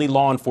suspended. Only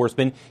law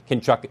enforcement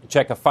can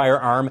check a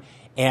firearm.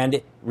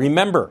 And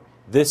remember,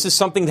 this is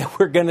something that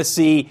we're going to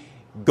see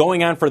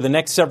going on for the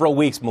next several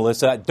weeks,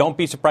 Melissa. Don't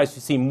be surprised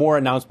to see more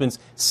announcements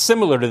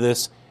similar to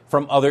this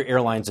from other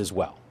airlines as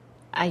well.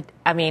 I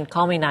mean,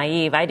 call me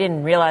naive. I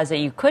didn't realize that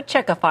you could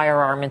check a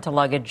firearm into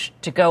luggage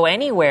to go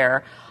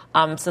anywhere.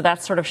 So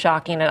that's sort of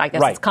shocking. I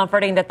guess It's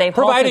comforting that they've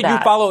halted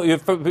that.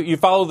 Provided you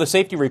follow the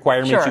safety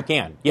requirements, you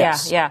can.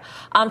 Yes. Yeah.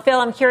 Phil,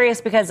 I'm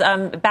curious because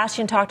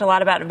Bastian talked a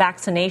lot about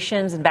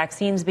vaccinations and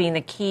vaccines being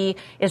the key.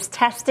 Is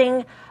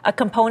testing a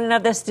component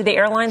of this? Do the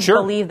airlines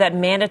believe that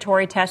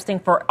mandatory testing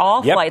for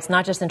all flights,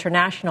 not just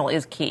international,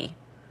 is key?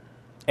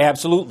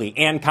 Absolutely,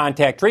 and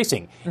contact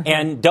tracing. Mm-hmm.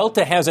 And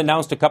Delta has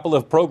announced a couple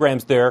of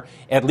programs there,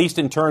 at least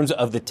in terms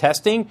of the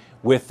testing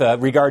with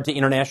regard to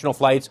international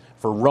flights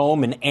for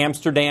Rome and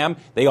Amsterdam.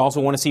 They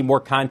also want to see more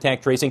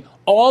contact tracing.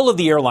 All of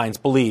the airlines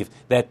believe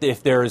that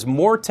if there is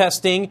more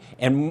testing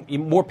and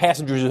more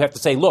passengers who have to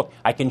say, look,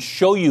 I can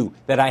show you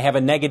that I have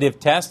a negative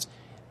test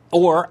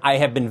or I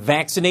have been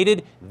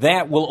vaccinated,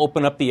 that will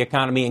open up the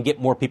economy and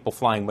get more people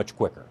flying much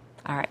quicker.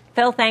 All right.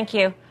 Phil, thank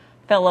you.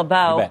 Phil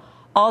LeBeau.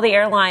 All the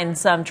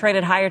airlines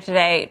traded higher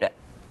today.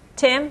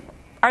 Tim,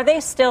 are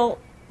they still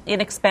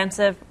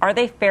inexpensive? Are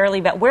they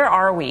fairly? Where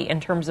are we in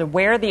terms of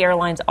where the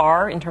airlines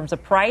are in terms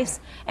of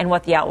price and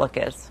what the outlook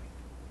is?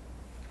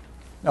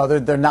 No,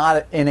 they're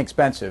not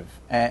inexpensive.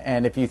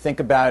 And if you think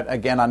about,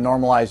 again, on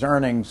normalized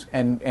earnings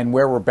and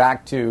where we're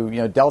back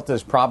to,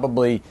 Delta's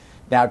probably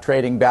now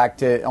trading back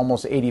to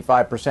almost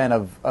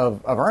 85%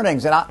 of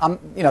earnings. And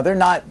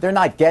they're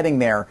not getting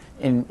there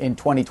in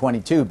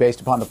 2022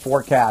 based upon the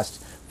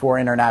forecast for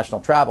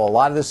international travel. A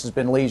lot of this has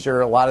been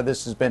leisure. A lot of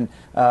this has been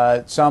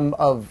some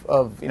of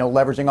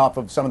leveraging off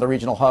of some of the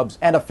regional hubs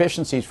and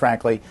efficiencies,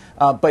 frankly.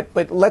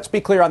 But let's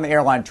be clear on the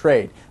airline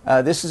trade.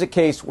 This is a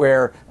case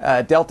where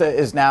Delta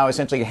is now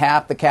essentially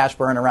half the cash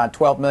burn, around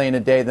 $12 million a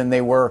day, than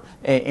they were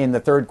in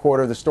the third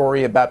quarter. The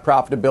story about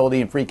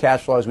profitability and free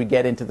cash flow as we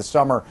get into the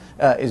summer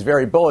is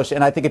very bullish.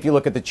 And I think if you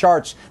look at the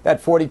charts,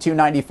 that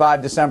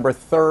 $42.95 December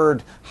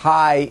 3rd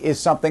high is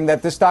something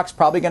that this stock's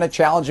probably going to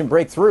challenge and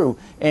break through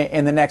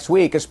in the next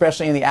week,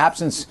 especially in the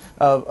absence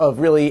of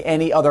really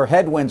any other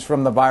headwinds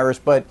from the virus.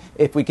 But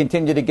if we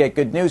continue to get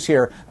good news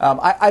here,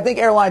 I think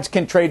airlines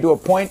can trade to a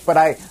point, but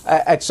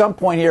at some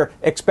point here,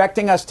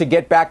 expecting us to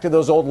get back to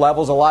those old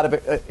levels. A lot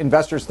of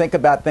investors think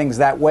about things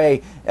that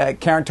way.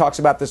 Karen talks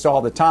about this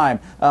all the time.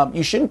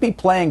 You shouldn't be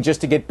playing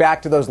just to get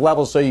back to those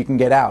levels so you can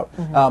get out.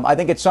 Mm-hmm. I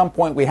think at some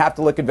point we have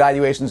to look at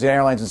valuations in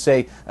airlines and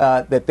say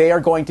that they are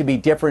going to be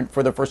different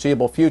for the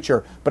foreseeable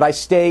future. But I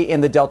stay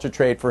in the Delta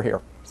trade for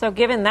here. So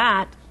given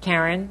that,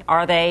 Karen,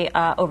 are they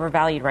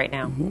overvalued right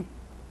now? Mm-hmm.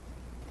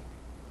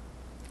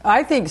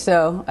 I think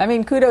so. I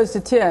mean, kudos to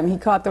Tim. He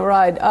caught the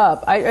ride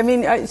up.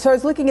 So I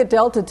was looking at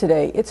Delta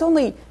today. It's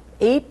only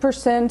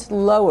 8%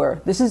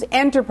 lower. This is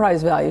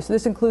enterprise value, so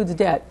this includes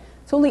debt.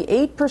 It's only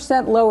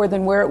 8% lower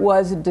than where it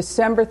was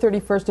December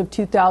 31st of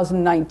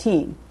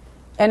 2019.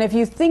 And if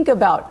you think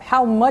about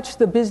how much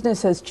the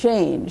business has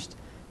changed,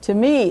 to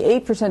me,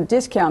 8%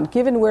 discount,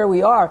 given where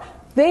we are,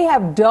 they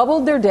have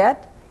doubled their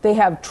debt. They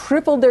have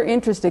tripled their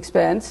interest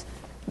expense.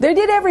 They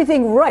did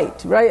everything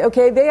right?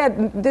 Okay,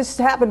 this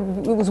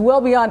happened. It was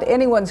well beyond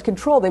anyone's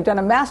control. They've done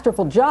a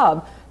masterful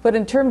job. But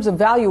in terms of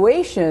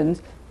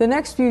valuations, the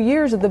next few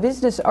years of the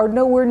business are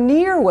nowhere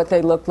near what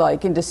they looked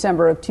like in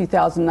December of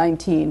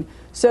 2019.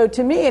 So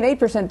to me, an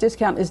 8%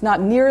 discount is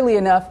not nearly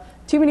enough.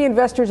 Too many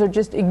investors are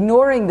just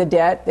ignoring the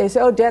debt. They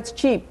say, oh, debt's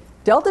cheap.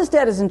 Delta's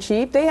debt isn't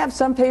cheap. They have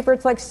some paper,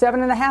 it's like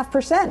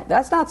 7.5%.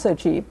 That's not so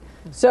cheap.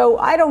 So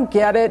I don't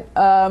get it.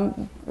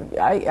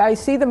 I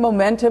see the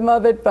momentum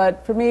of it,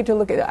 but for me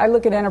I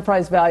look at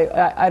enterprise value.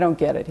 I don't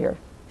get it here.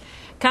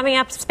 Coming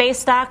up, space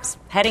stocks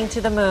heading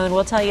to the moon.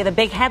 We'll tell you the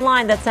big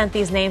headline that sent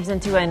these names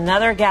into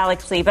another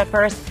galaxy. But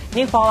first,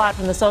 new fallout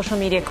from the social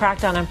media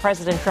crackdown on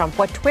President Trump.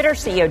 What Twitter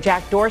CEO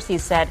Jack Dorsey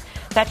said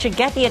that should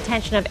get the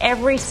attention of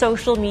every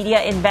social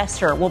media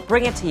investor. We'll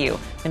bring it to you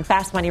when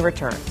Fast Money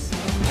returns.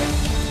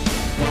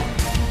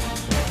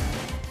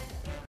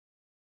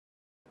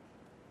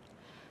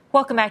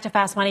 Welcome back to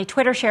Fast Money.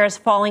 Twitter shares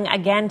falling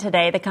again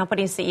today. The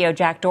company's CEO,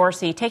 Jack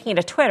Dorsey, taking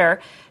to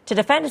Twitter to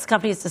defend his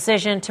company's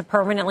decision to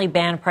permanently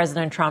ban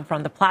President Trump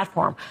from the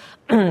platform.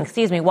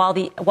 Excuse me. While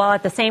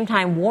at the same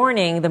time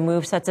warning the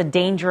move sets a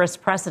dangerous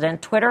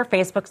precedent, Twitter,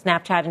 Facebook,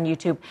 Snapchat, and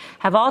YouTube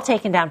have all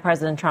taken down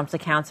President Trump's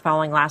accounts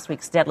following last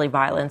week's deadly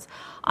violence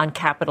on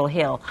Capitol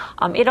Hill.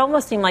 It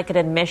almost seemed like an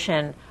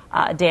admission,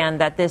 Dan,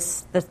 that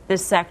this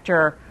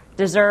sector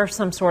deserves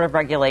some sort of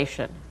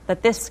regulation.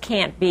 That this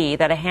can't be,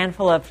 that a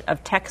handful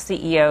of tech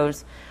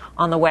CEOs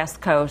on the West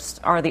Coast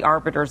are the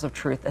arbiters of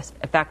truth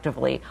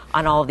effectively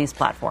on all of these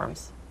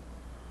platforms.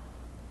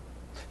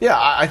 Yeah,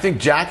 I think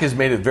Jack has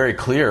made it very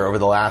clear over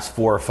the last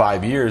 4 or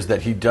 5 years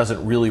that he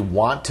doesn't really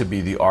want to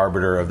be the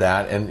arbiter of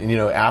that. And,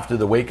 after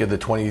the wake of the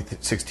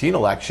 2016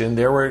 election,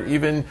 there were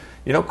even,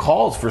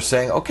 calls for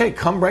saying, okay,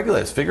 come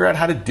regulate us, figure out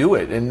how to do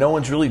it. And no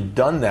one's really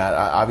done that.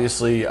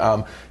 Obviously,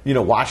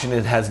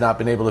 Washington has not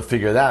been able to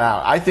figure that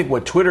out. I think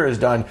what Twitter has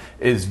done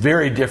is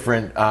very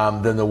different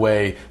than the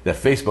way that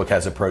Facebook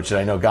has approached it.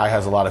 I know Guy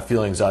has a lot of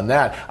feelings on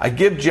that. I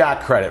give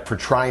Jack credit for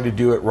trying to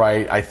do it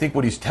right. I think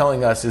what he's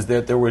telling us is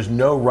that there was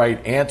no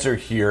right answer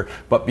here,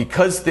 but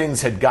because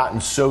things had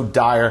gotten so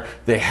dire,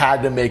 they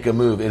had to make a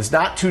move. It's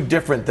not too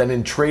different than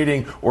in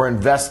trading or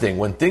investing.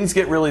 When things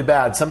get really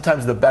bad,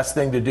 sometimes the best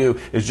thing to do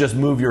is just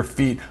move your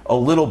feet a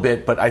little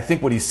bit. But I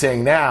think what he's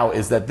saying now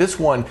is that this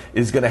move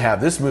is going to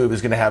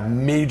have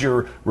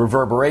major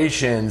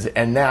reverberations,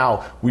 and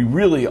now we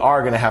really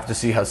are going to have to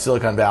see how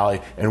Silicon Valley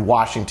and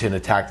Washington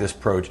attack this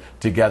approach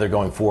together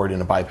going forward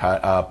in a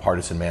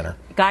bipartisan manner.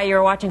 Guy, you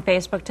were watching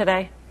Facebook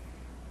today?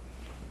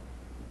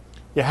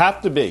 You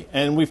have to be.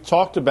 And we've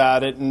talked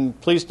about it, and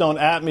please don't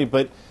at me,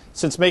 but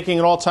since making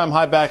an all-time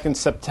high back in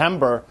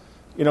September,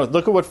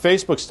 look at what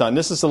Facebook's done.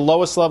 This is the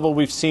lowest level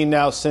we've seen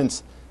now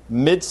since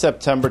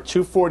mid-September,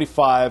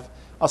 245.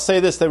 I'll say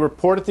this, they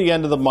report at the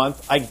end of the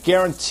month. I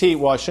guarantee,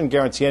 well, I shouldn't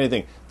guarantee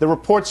anything. The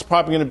report's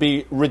probably going to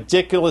be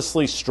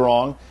ridiculously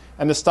strong,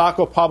 and the stock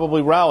will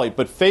probably rally.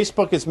 But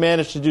Facebook has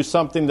managed to do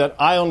something that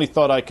I only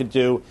thought I could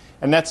do,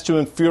 and that's to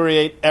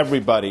infuriate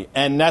everybody.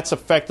 And that's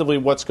effectively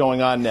what's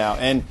going on now.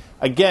 And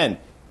again,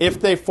 if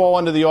they fall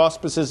under the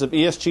auspices of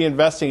ESG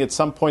investing at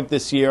some point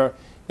this year,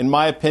 in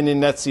my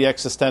opinion, that's the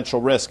existential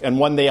risk and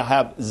one they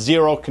have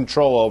zero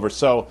control over.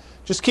 So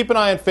just keep an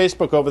eye on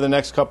Facebook over the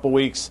next couple of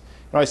weeks.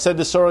 I said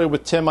this earlier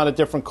with Tim on a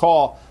different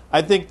call.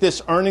 I think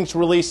this earnings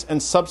release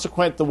and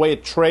subsequent the way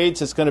it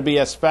trades is going to be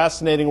as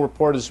fascinating a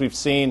report as we've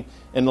seen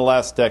in the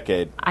last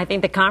decade. I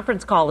think the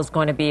conference call is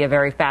going to be a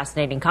very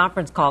fascinating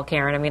conference call,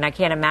 Karen. I mean, I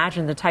can't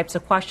imagine the types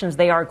of questions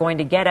they are going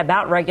to get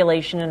about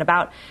regulation and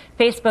about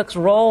Facebook's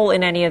role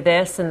in any of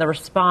this and the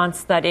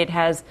response that it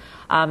has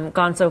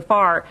gone so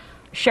far.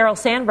 Sheryl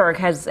Sandberg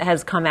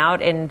has come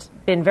out and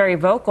been very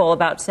vocal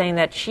about saying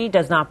that she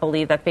does not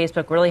believe that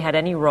Facebook really had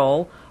any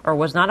role or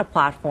was not a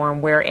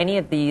platform where any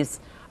of these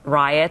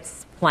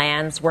riots,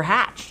 plans were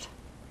hatched.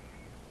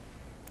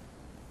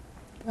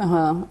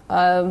 Okay.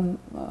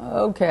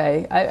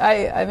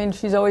 I mean,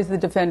 she's always the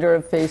defender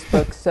of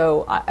Facebook,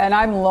 and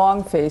I'm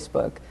long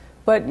Facebook.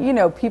 But,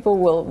 people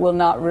will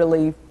not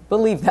really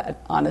believe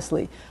that,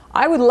 honestly.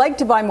 I would like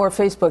to buy more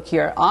Facebook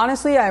here.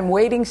 Honestly, I'm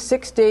waiting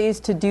 6 days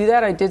to do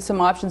that. I did some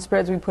option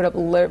spreads. We put up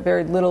a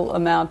very little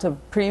amount of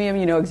premium.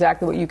 You know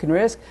exactly what you can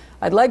risk.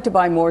 I'd like to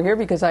buy more here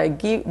because I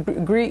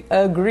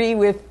agree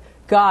with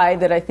Guy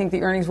that I think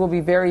the earnings will be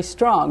very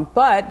strong.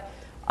 But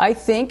I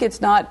think it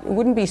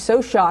wouldn't be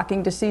so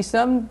shocking to see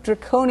some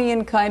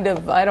draconian kind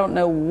of, I don't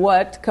know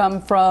what,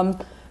 come from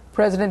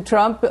President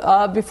Trump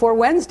before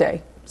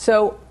Wednesday.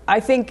 So I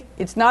think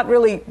it's not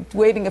really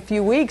waiting a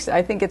few weeks.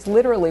 I think it's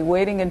literally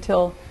waiting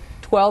until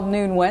 12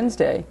 noon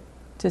Wednesday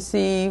to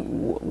see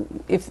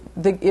if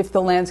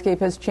the landscape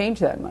has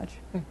changed that much.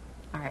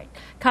 All right.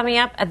 Coming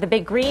up at the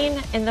big green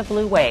in the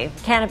blue wave.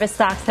 Cannabis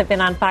stocks have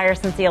been on fire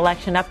since the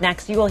election. Up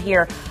next, you will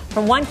hear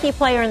from one key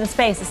player in the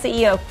space. The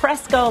CEO of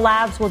Cresco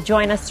Labs will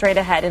join us straight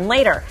ahead. And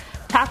later,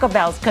 Taco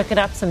Bell's cooking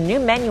up some new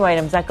menu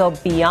items that go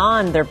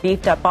beyond their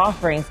beefed up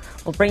offerings.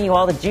 We'll bring you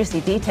all the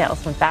juicy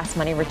details when Fast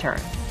Money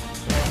returns.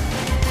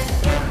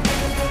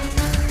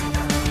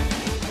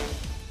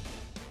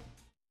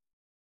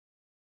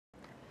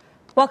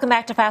 Welcome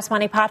back to Fast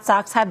Money. Pot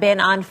stocks have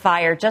been on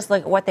fire. Just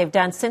look at what they've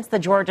done since the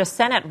Georgia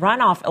Senate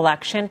runoff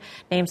election.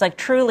 Names like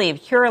Trulieve,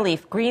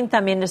 Curaleaf, Green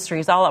Thumb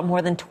Industries all up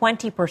more than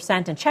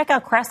 20%. And check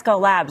out Cresco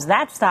Labs.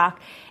 That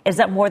stock is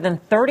up more than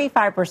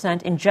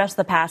 35% in just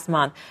the past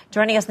month.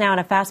 Joining us now in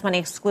a Fast Money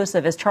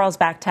exclusive is Charles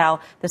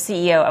Bachtell, the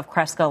CEO of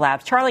Cresco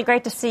Labs. Charlie,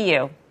 great to see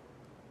you.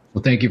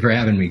 Well, thank you for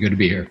having me. Good to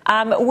be here.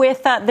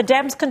 With the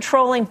Dems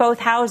controlling both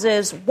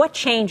houses, what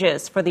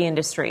changes for the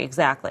industry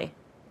exactly?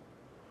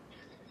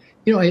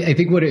 I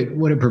think what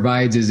it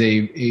provides is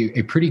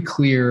a pretty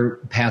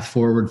clear path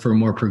forward for a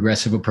more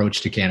progressive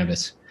approach to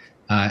cannabis.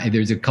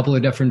 There's a couple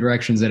of different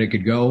directions that it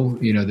could go.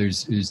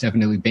 There's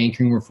definitely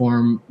banking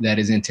reform that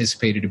is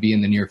anticipated to be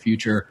in the near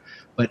future.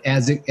 But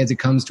as it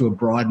comes to a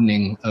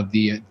broadening of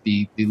the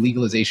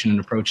legalization and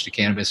approach to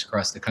cannabis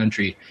across the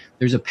country,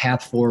 there's a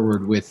path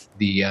forward with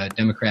the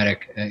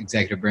Democratic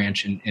executive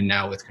branch and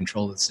now with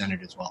control of the Senate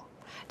as well.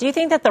 Do you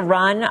think that the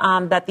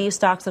run that these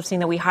stocks have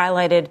seen that we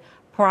highlighted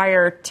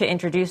prior to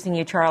introducing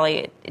you,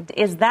 Charlie,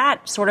 is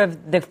that sort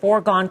of the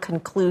foregone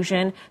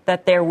conclusion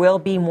that there will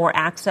be more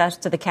access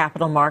to the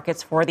capital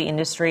markets for the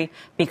industry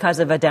because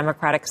of a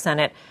Democratic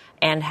Senate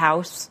and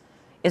House?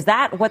 Is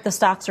that what the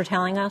stocks are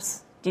telling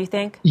us, do you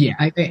think? Yeah,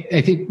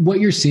 I think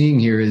what you're seeing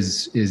here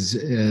is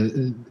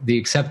the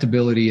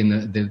acceptability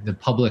and the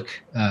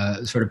public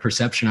sort of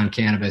perception on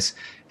cannabis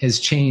has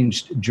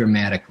changed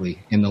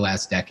dramatically in the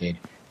last decade.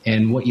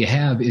 And what you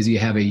have is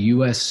a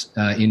U.S.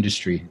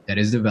 industry that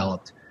is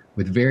developed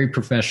with very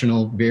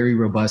professional, very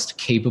robust,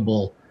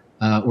 capable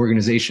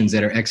organizations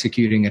that are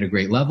executing at a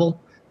great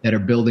level, that are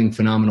building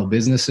phenomenal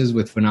businesses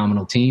with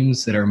phenomenal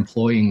teams, that are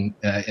employing,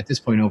 at this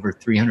point, over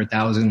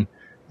 300,000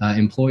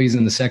 employees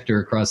in the sector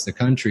across the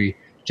country,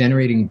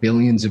 generating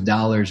billions of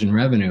dollars in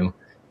revenue.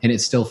 And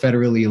it's still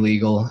federally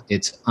illegal.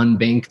 It's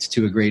unbanked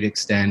to a great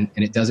extent,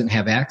 and it doesn't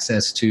have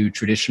access to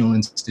traditional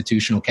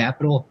institutional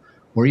capital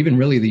or even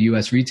really the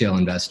U.S. retail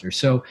investor.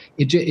 So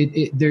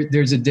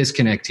there's a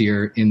disconnect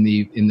here in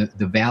the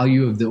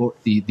value of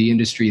the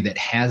industry that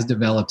has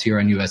developed here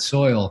on U.S.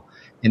 soil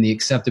and the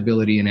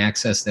acceptability and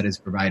access that is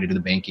provided to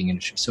the banking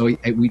industry. So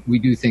we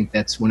do think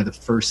that's one of the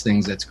first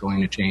things that's going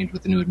to change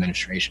with the new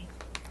administration.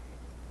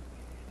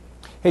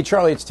 Hey,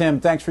 Charlie, it's Tim.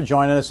 Thanks for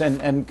joining us,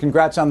 and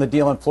congrats on the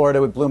deal in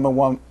Florida with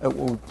Bluma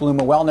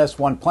Wellness,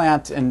 one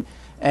plant, and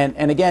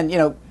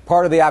again,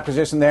 part of the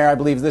acquisition there, I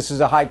believe this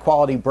is a high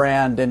quality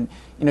brand, and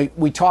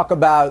we talk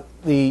about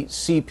the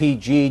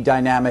CPG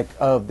dynamic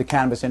of the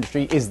cannabis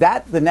industry. Is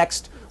that the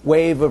next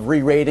wave of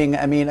re-rating.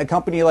 I mean, a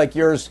company like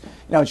yours,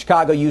 in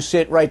Chicago, you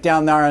sit right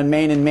down there on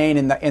Main and Main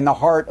in the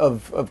heart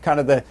of kind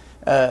of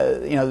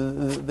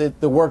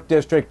the work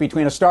district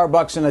between a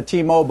Starbucks and a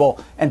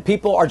T-Mobile, and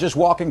people are just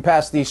walking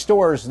past these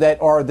stores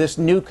that are this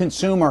new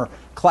consumer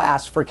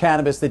class for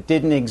cannabis that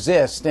didn't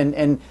exist.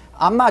 And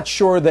I'm not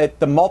sure that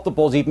the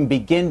multiples even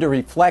begin to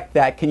reflect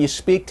that. Can you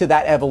speak to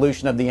that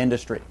evolution of the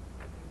industry?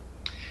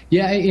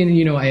 Yeah,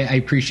 and I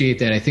appreciate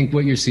that. I think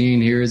what you're seeing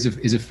here is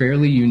a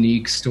fairly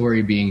unique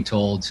story being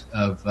told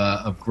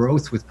of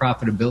growth with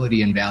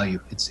profitability and value.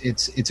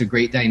 It's a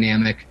great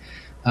dynamic,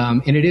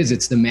 and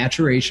it's the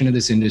maturation of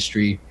this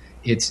industry.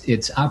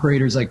 It's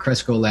operators like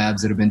Cresco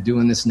Labs that have been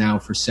doing this now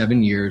for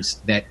 7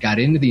 years that got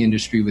into the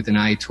industry with an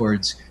eye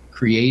towards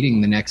creating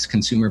the next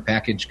consumer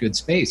packaged goods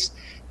space.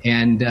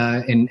 And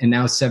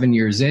now 7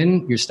 years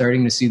in, you're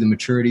starting to see the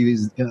maturity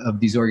of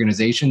these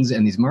organizations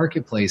and these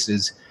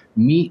marketplaces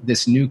meet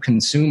this new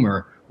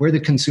consumer where the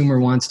consumer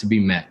wants to be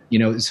met.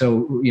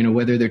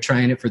 Whether they're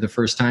trying it for the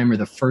first time or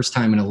the first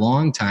time in a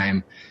long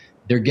time,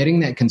 they're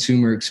getting that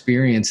consumer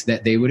experience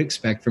that they would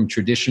expect from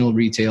traditional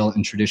retail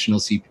and traditional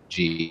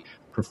CPG.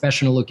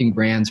 Professional looking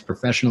brands,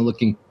 professional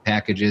looking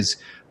packages,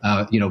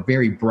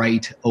 very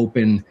bright,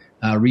 open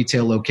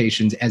retail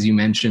locations, as you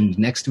mentioned,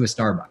 next to a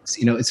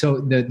Starbucks. So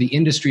the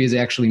industry is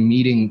actually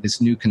meeting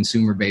this new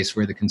consumer base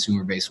where the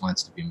consumer base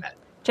wants to be met.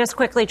 Just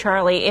quickly,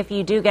 Charlie, if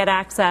you do get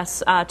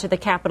access to the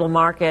capital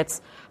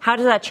markets, how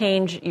does that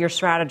change your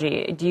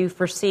strategy? Do you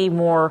foresee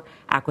more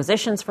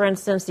acquisitions, for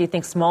instance? Do you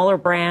think smaller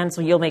brands,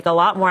 you'll make a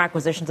lot more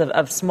acquisitions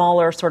of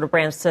smaller sort of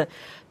brands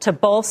to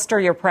bolster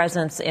your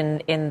presence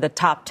in the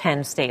top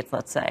 10 states,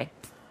 let's say?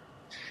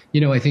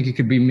 I think it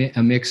could be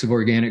a mix of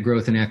organic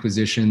growth and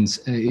acquisitions.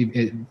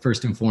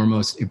 First and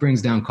foremost, it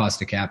brings down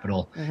cost of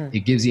capital. Mm-hmm.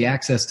 It gives you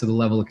access to the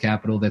level of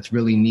capital that's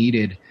really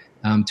needed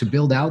to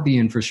build out the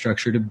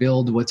infrastructure, to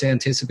build what's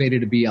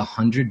anticipated to be a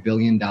 $100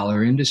 billion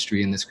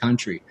industry in this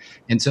country.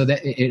 And so that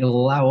it'll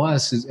allow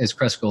us as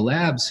Cresco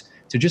Labs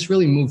to just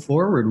really move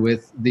forward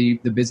with the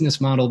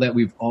business model that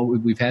we've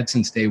had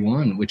since day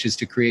one, which is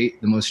to create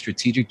the most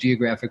strategic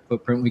geographic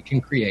footprint we can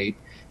create,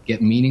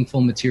 get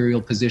meaningful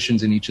material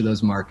positions in each of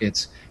those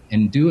markets,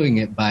 and doing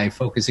it by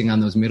focusing on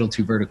those middle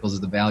two verticals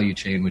of the value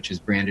chain, which is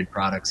branded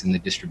products and the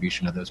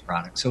distribution of those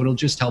products. So it'll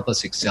just help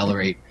us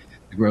accelerate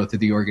the growth of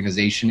the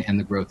organization and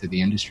the growth of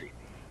the industry.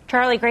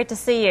 Charlie, great to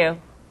see you.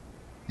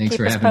 Thanks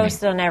for having me. Keep us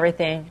posted on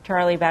everything.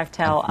 Charlie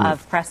Bachtell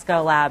of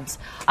Cresco Labs.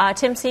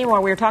 Tim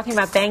Seymour, we were talking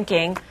about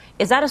banking.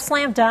 Is that a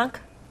slam dunk?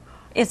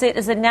 Is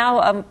it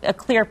now a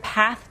clear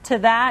path to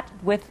that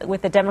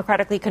with the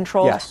democratically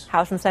controlled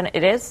House and Senate?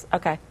 It is?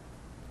 Okay.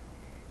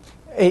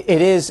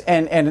 It is,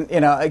 and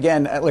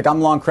again, like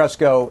I'm long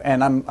Cresco,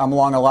 and I'm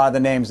long a lot of the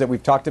names that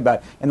we've talked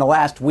about. In the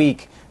last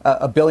week,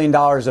 $1 billion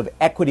of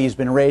equity has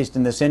been raised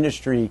in this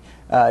industry.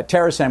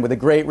 TerrAscend with a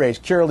great raise,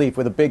 Curaleaf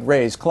with a big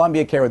raise,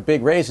 Columbia Care with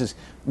big raises.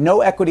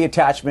 No equity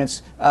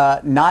attachments,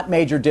 not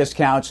major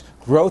discounts.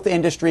 Growth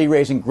industry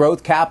raising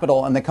growth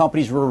capital, and the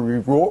companies were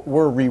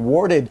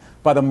rewarded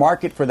by the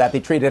market for that. They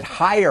traded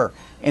higher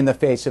in the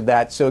face of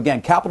that. So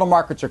again, capital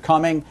markets are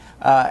coming,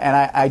 and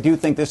I do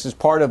think this is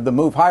part of the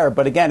move higher.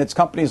 But again, it's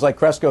companies like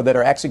Cresco that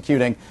are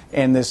executing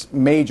in this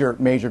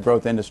major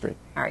growth industry.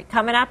 All right,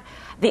 coming up,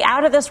 the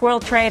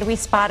out-of-this-world trade we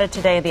spotted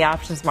today in the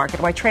options market,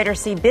 why traders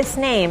see this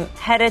name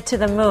headed to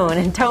the moon.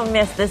 And don't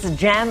miss this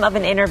gem of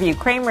an interview.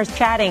 Cramer's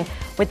chatting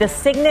with the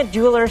Signet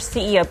Jewelers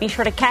CEO. Be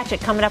sure to catch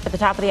it coming up at the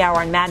top of the hour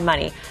on Mad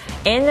Money.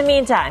 In the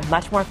meantime,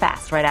 much more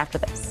fast right after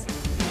this.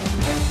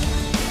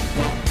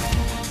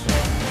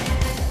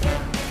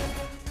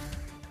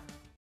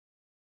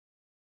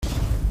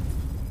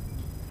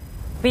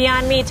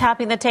 Beyond Meat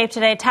topping the tape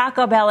today.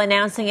 Taco Bell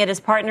announcing it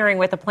is partnering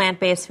with a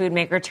plant-based food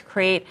maker to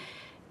create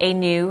a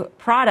new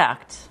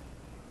product.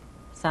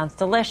 Sounds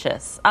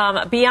delicious.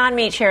 Beyond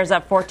Meat shares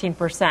up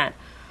 14%.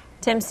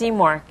 Tim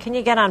Seymour, can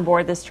you get on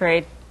board this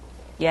trade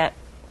yet?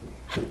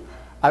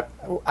 I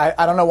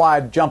don't know why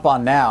I'd jump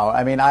on now.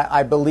 I mean,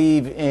 I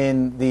believe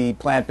in the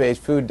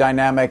plant-based food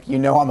dynamic.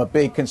 I'm a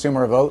big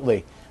consumer of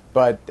Oatly.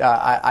 But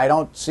I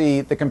don't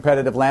see the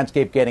competitive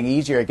landscape getting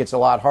easier. It gets a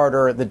lot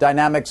harder. The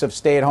dynamics of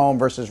stay-at-home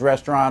versus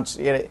restaurants,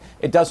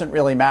 it doesn't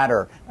really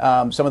matter.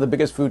 Some of the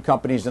biggest food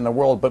companies in the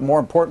world, but more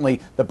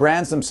importantly, the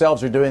brands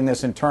themselves are doing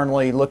this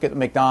internally. Look at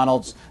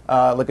McDonald's.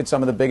 Look at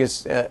some of the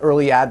biggest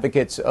early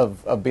advocates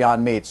of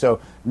Beyond Meat. So,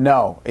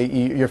 no,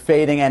 you're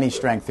fading any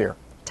strength here.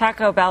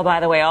 Taco Bell, by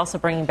the way, also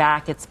bringing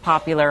back its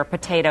popular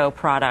potato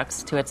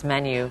products to its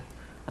menu.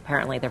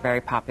 Apparently, they're very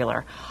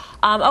popular.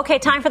 Okay,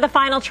 time for the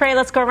final trade.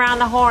 Let's go around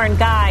the horn.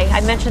 Guy,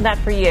 I mentioned that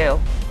for you.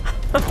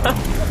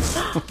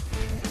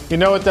 You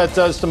know what that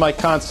does to my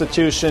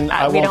constitution?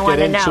 I won't get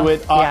into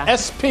it.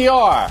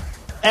 SPR.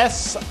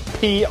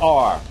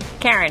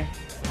 Karen.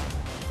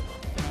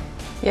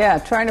 Yeah,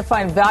 trying to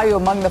find value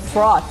among the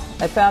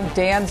froth. I found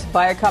Dan's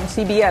Viacom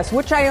CBS,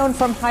 which I own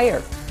from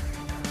Hire.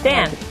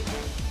 Dan.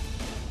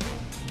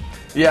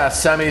 Yeah,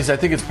 semis. I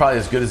think it's probably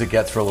as good as it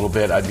gets for a little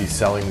bit. I'd be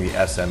selling the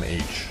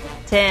SMH.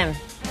 Tim.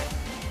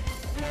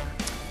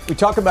 we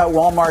talk about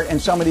Walmart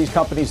and some of these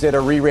companies that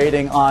are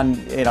re-rating on,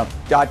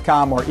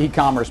 .com or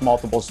e-commerce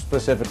multiples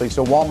specifically.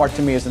 So Walmart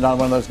to me is another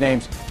one of those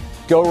names.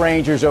 Go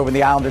Rangers over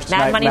the Islanders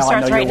tonight. Mad Money Mel,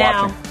 starts right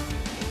now.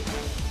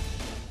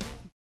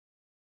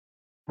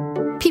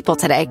 People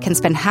today can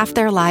spend half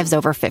their lives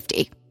over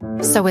 50.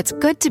 So it's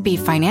good to be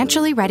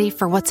financially ready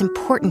for what's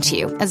important to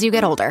you as you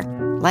get older,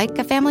 like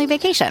a family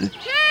vacation.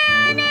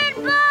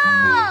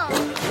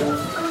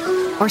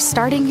 Or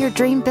starting your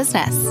dream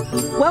business.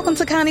 Welcome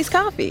to Connie's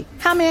Coffee.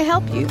 How may I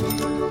help you?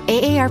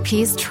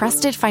 AARP's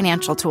trusted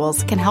financial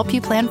tools can help you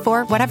plan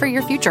for whatever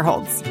your future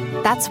holds.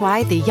 That's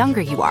why the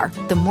younger you are,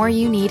 the more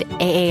you need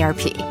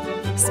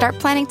AARP. Start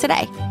planning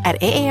today at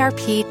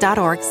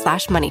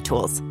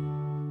aarp.org/moneytools.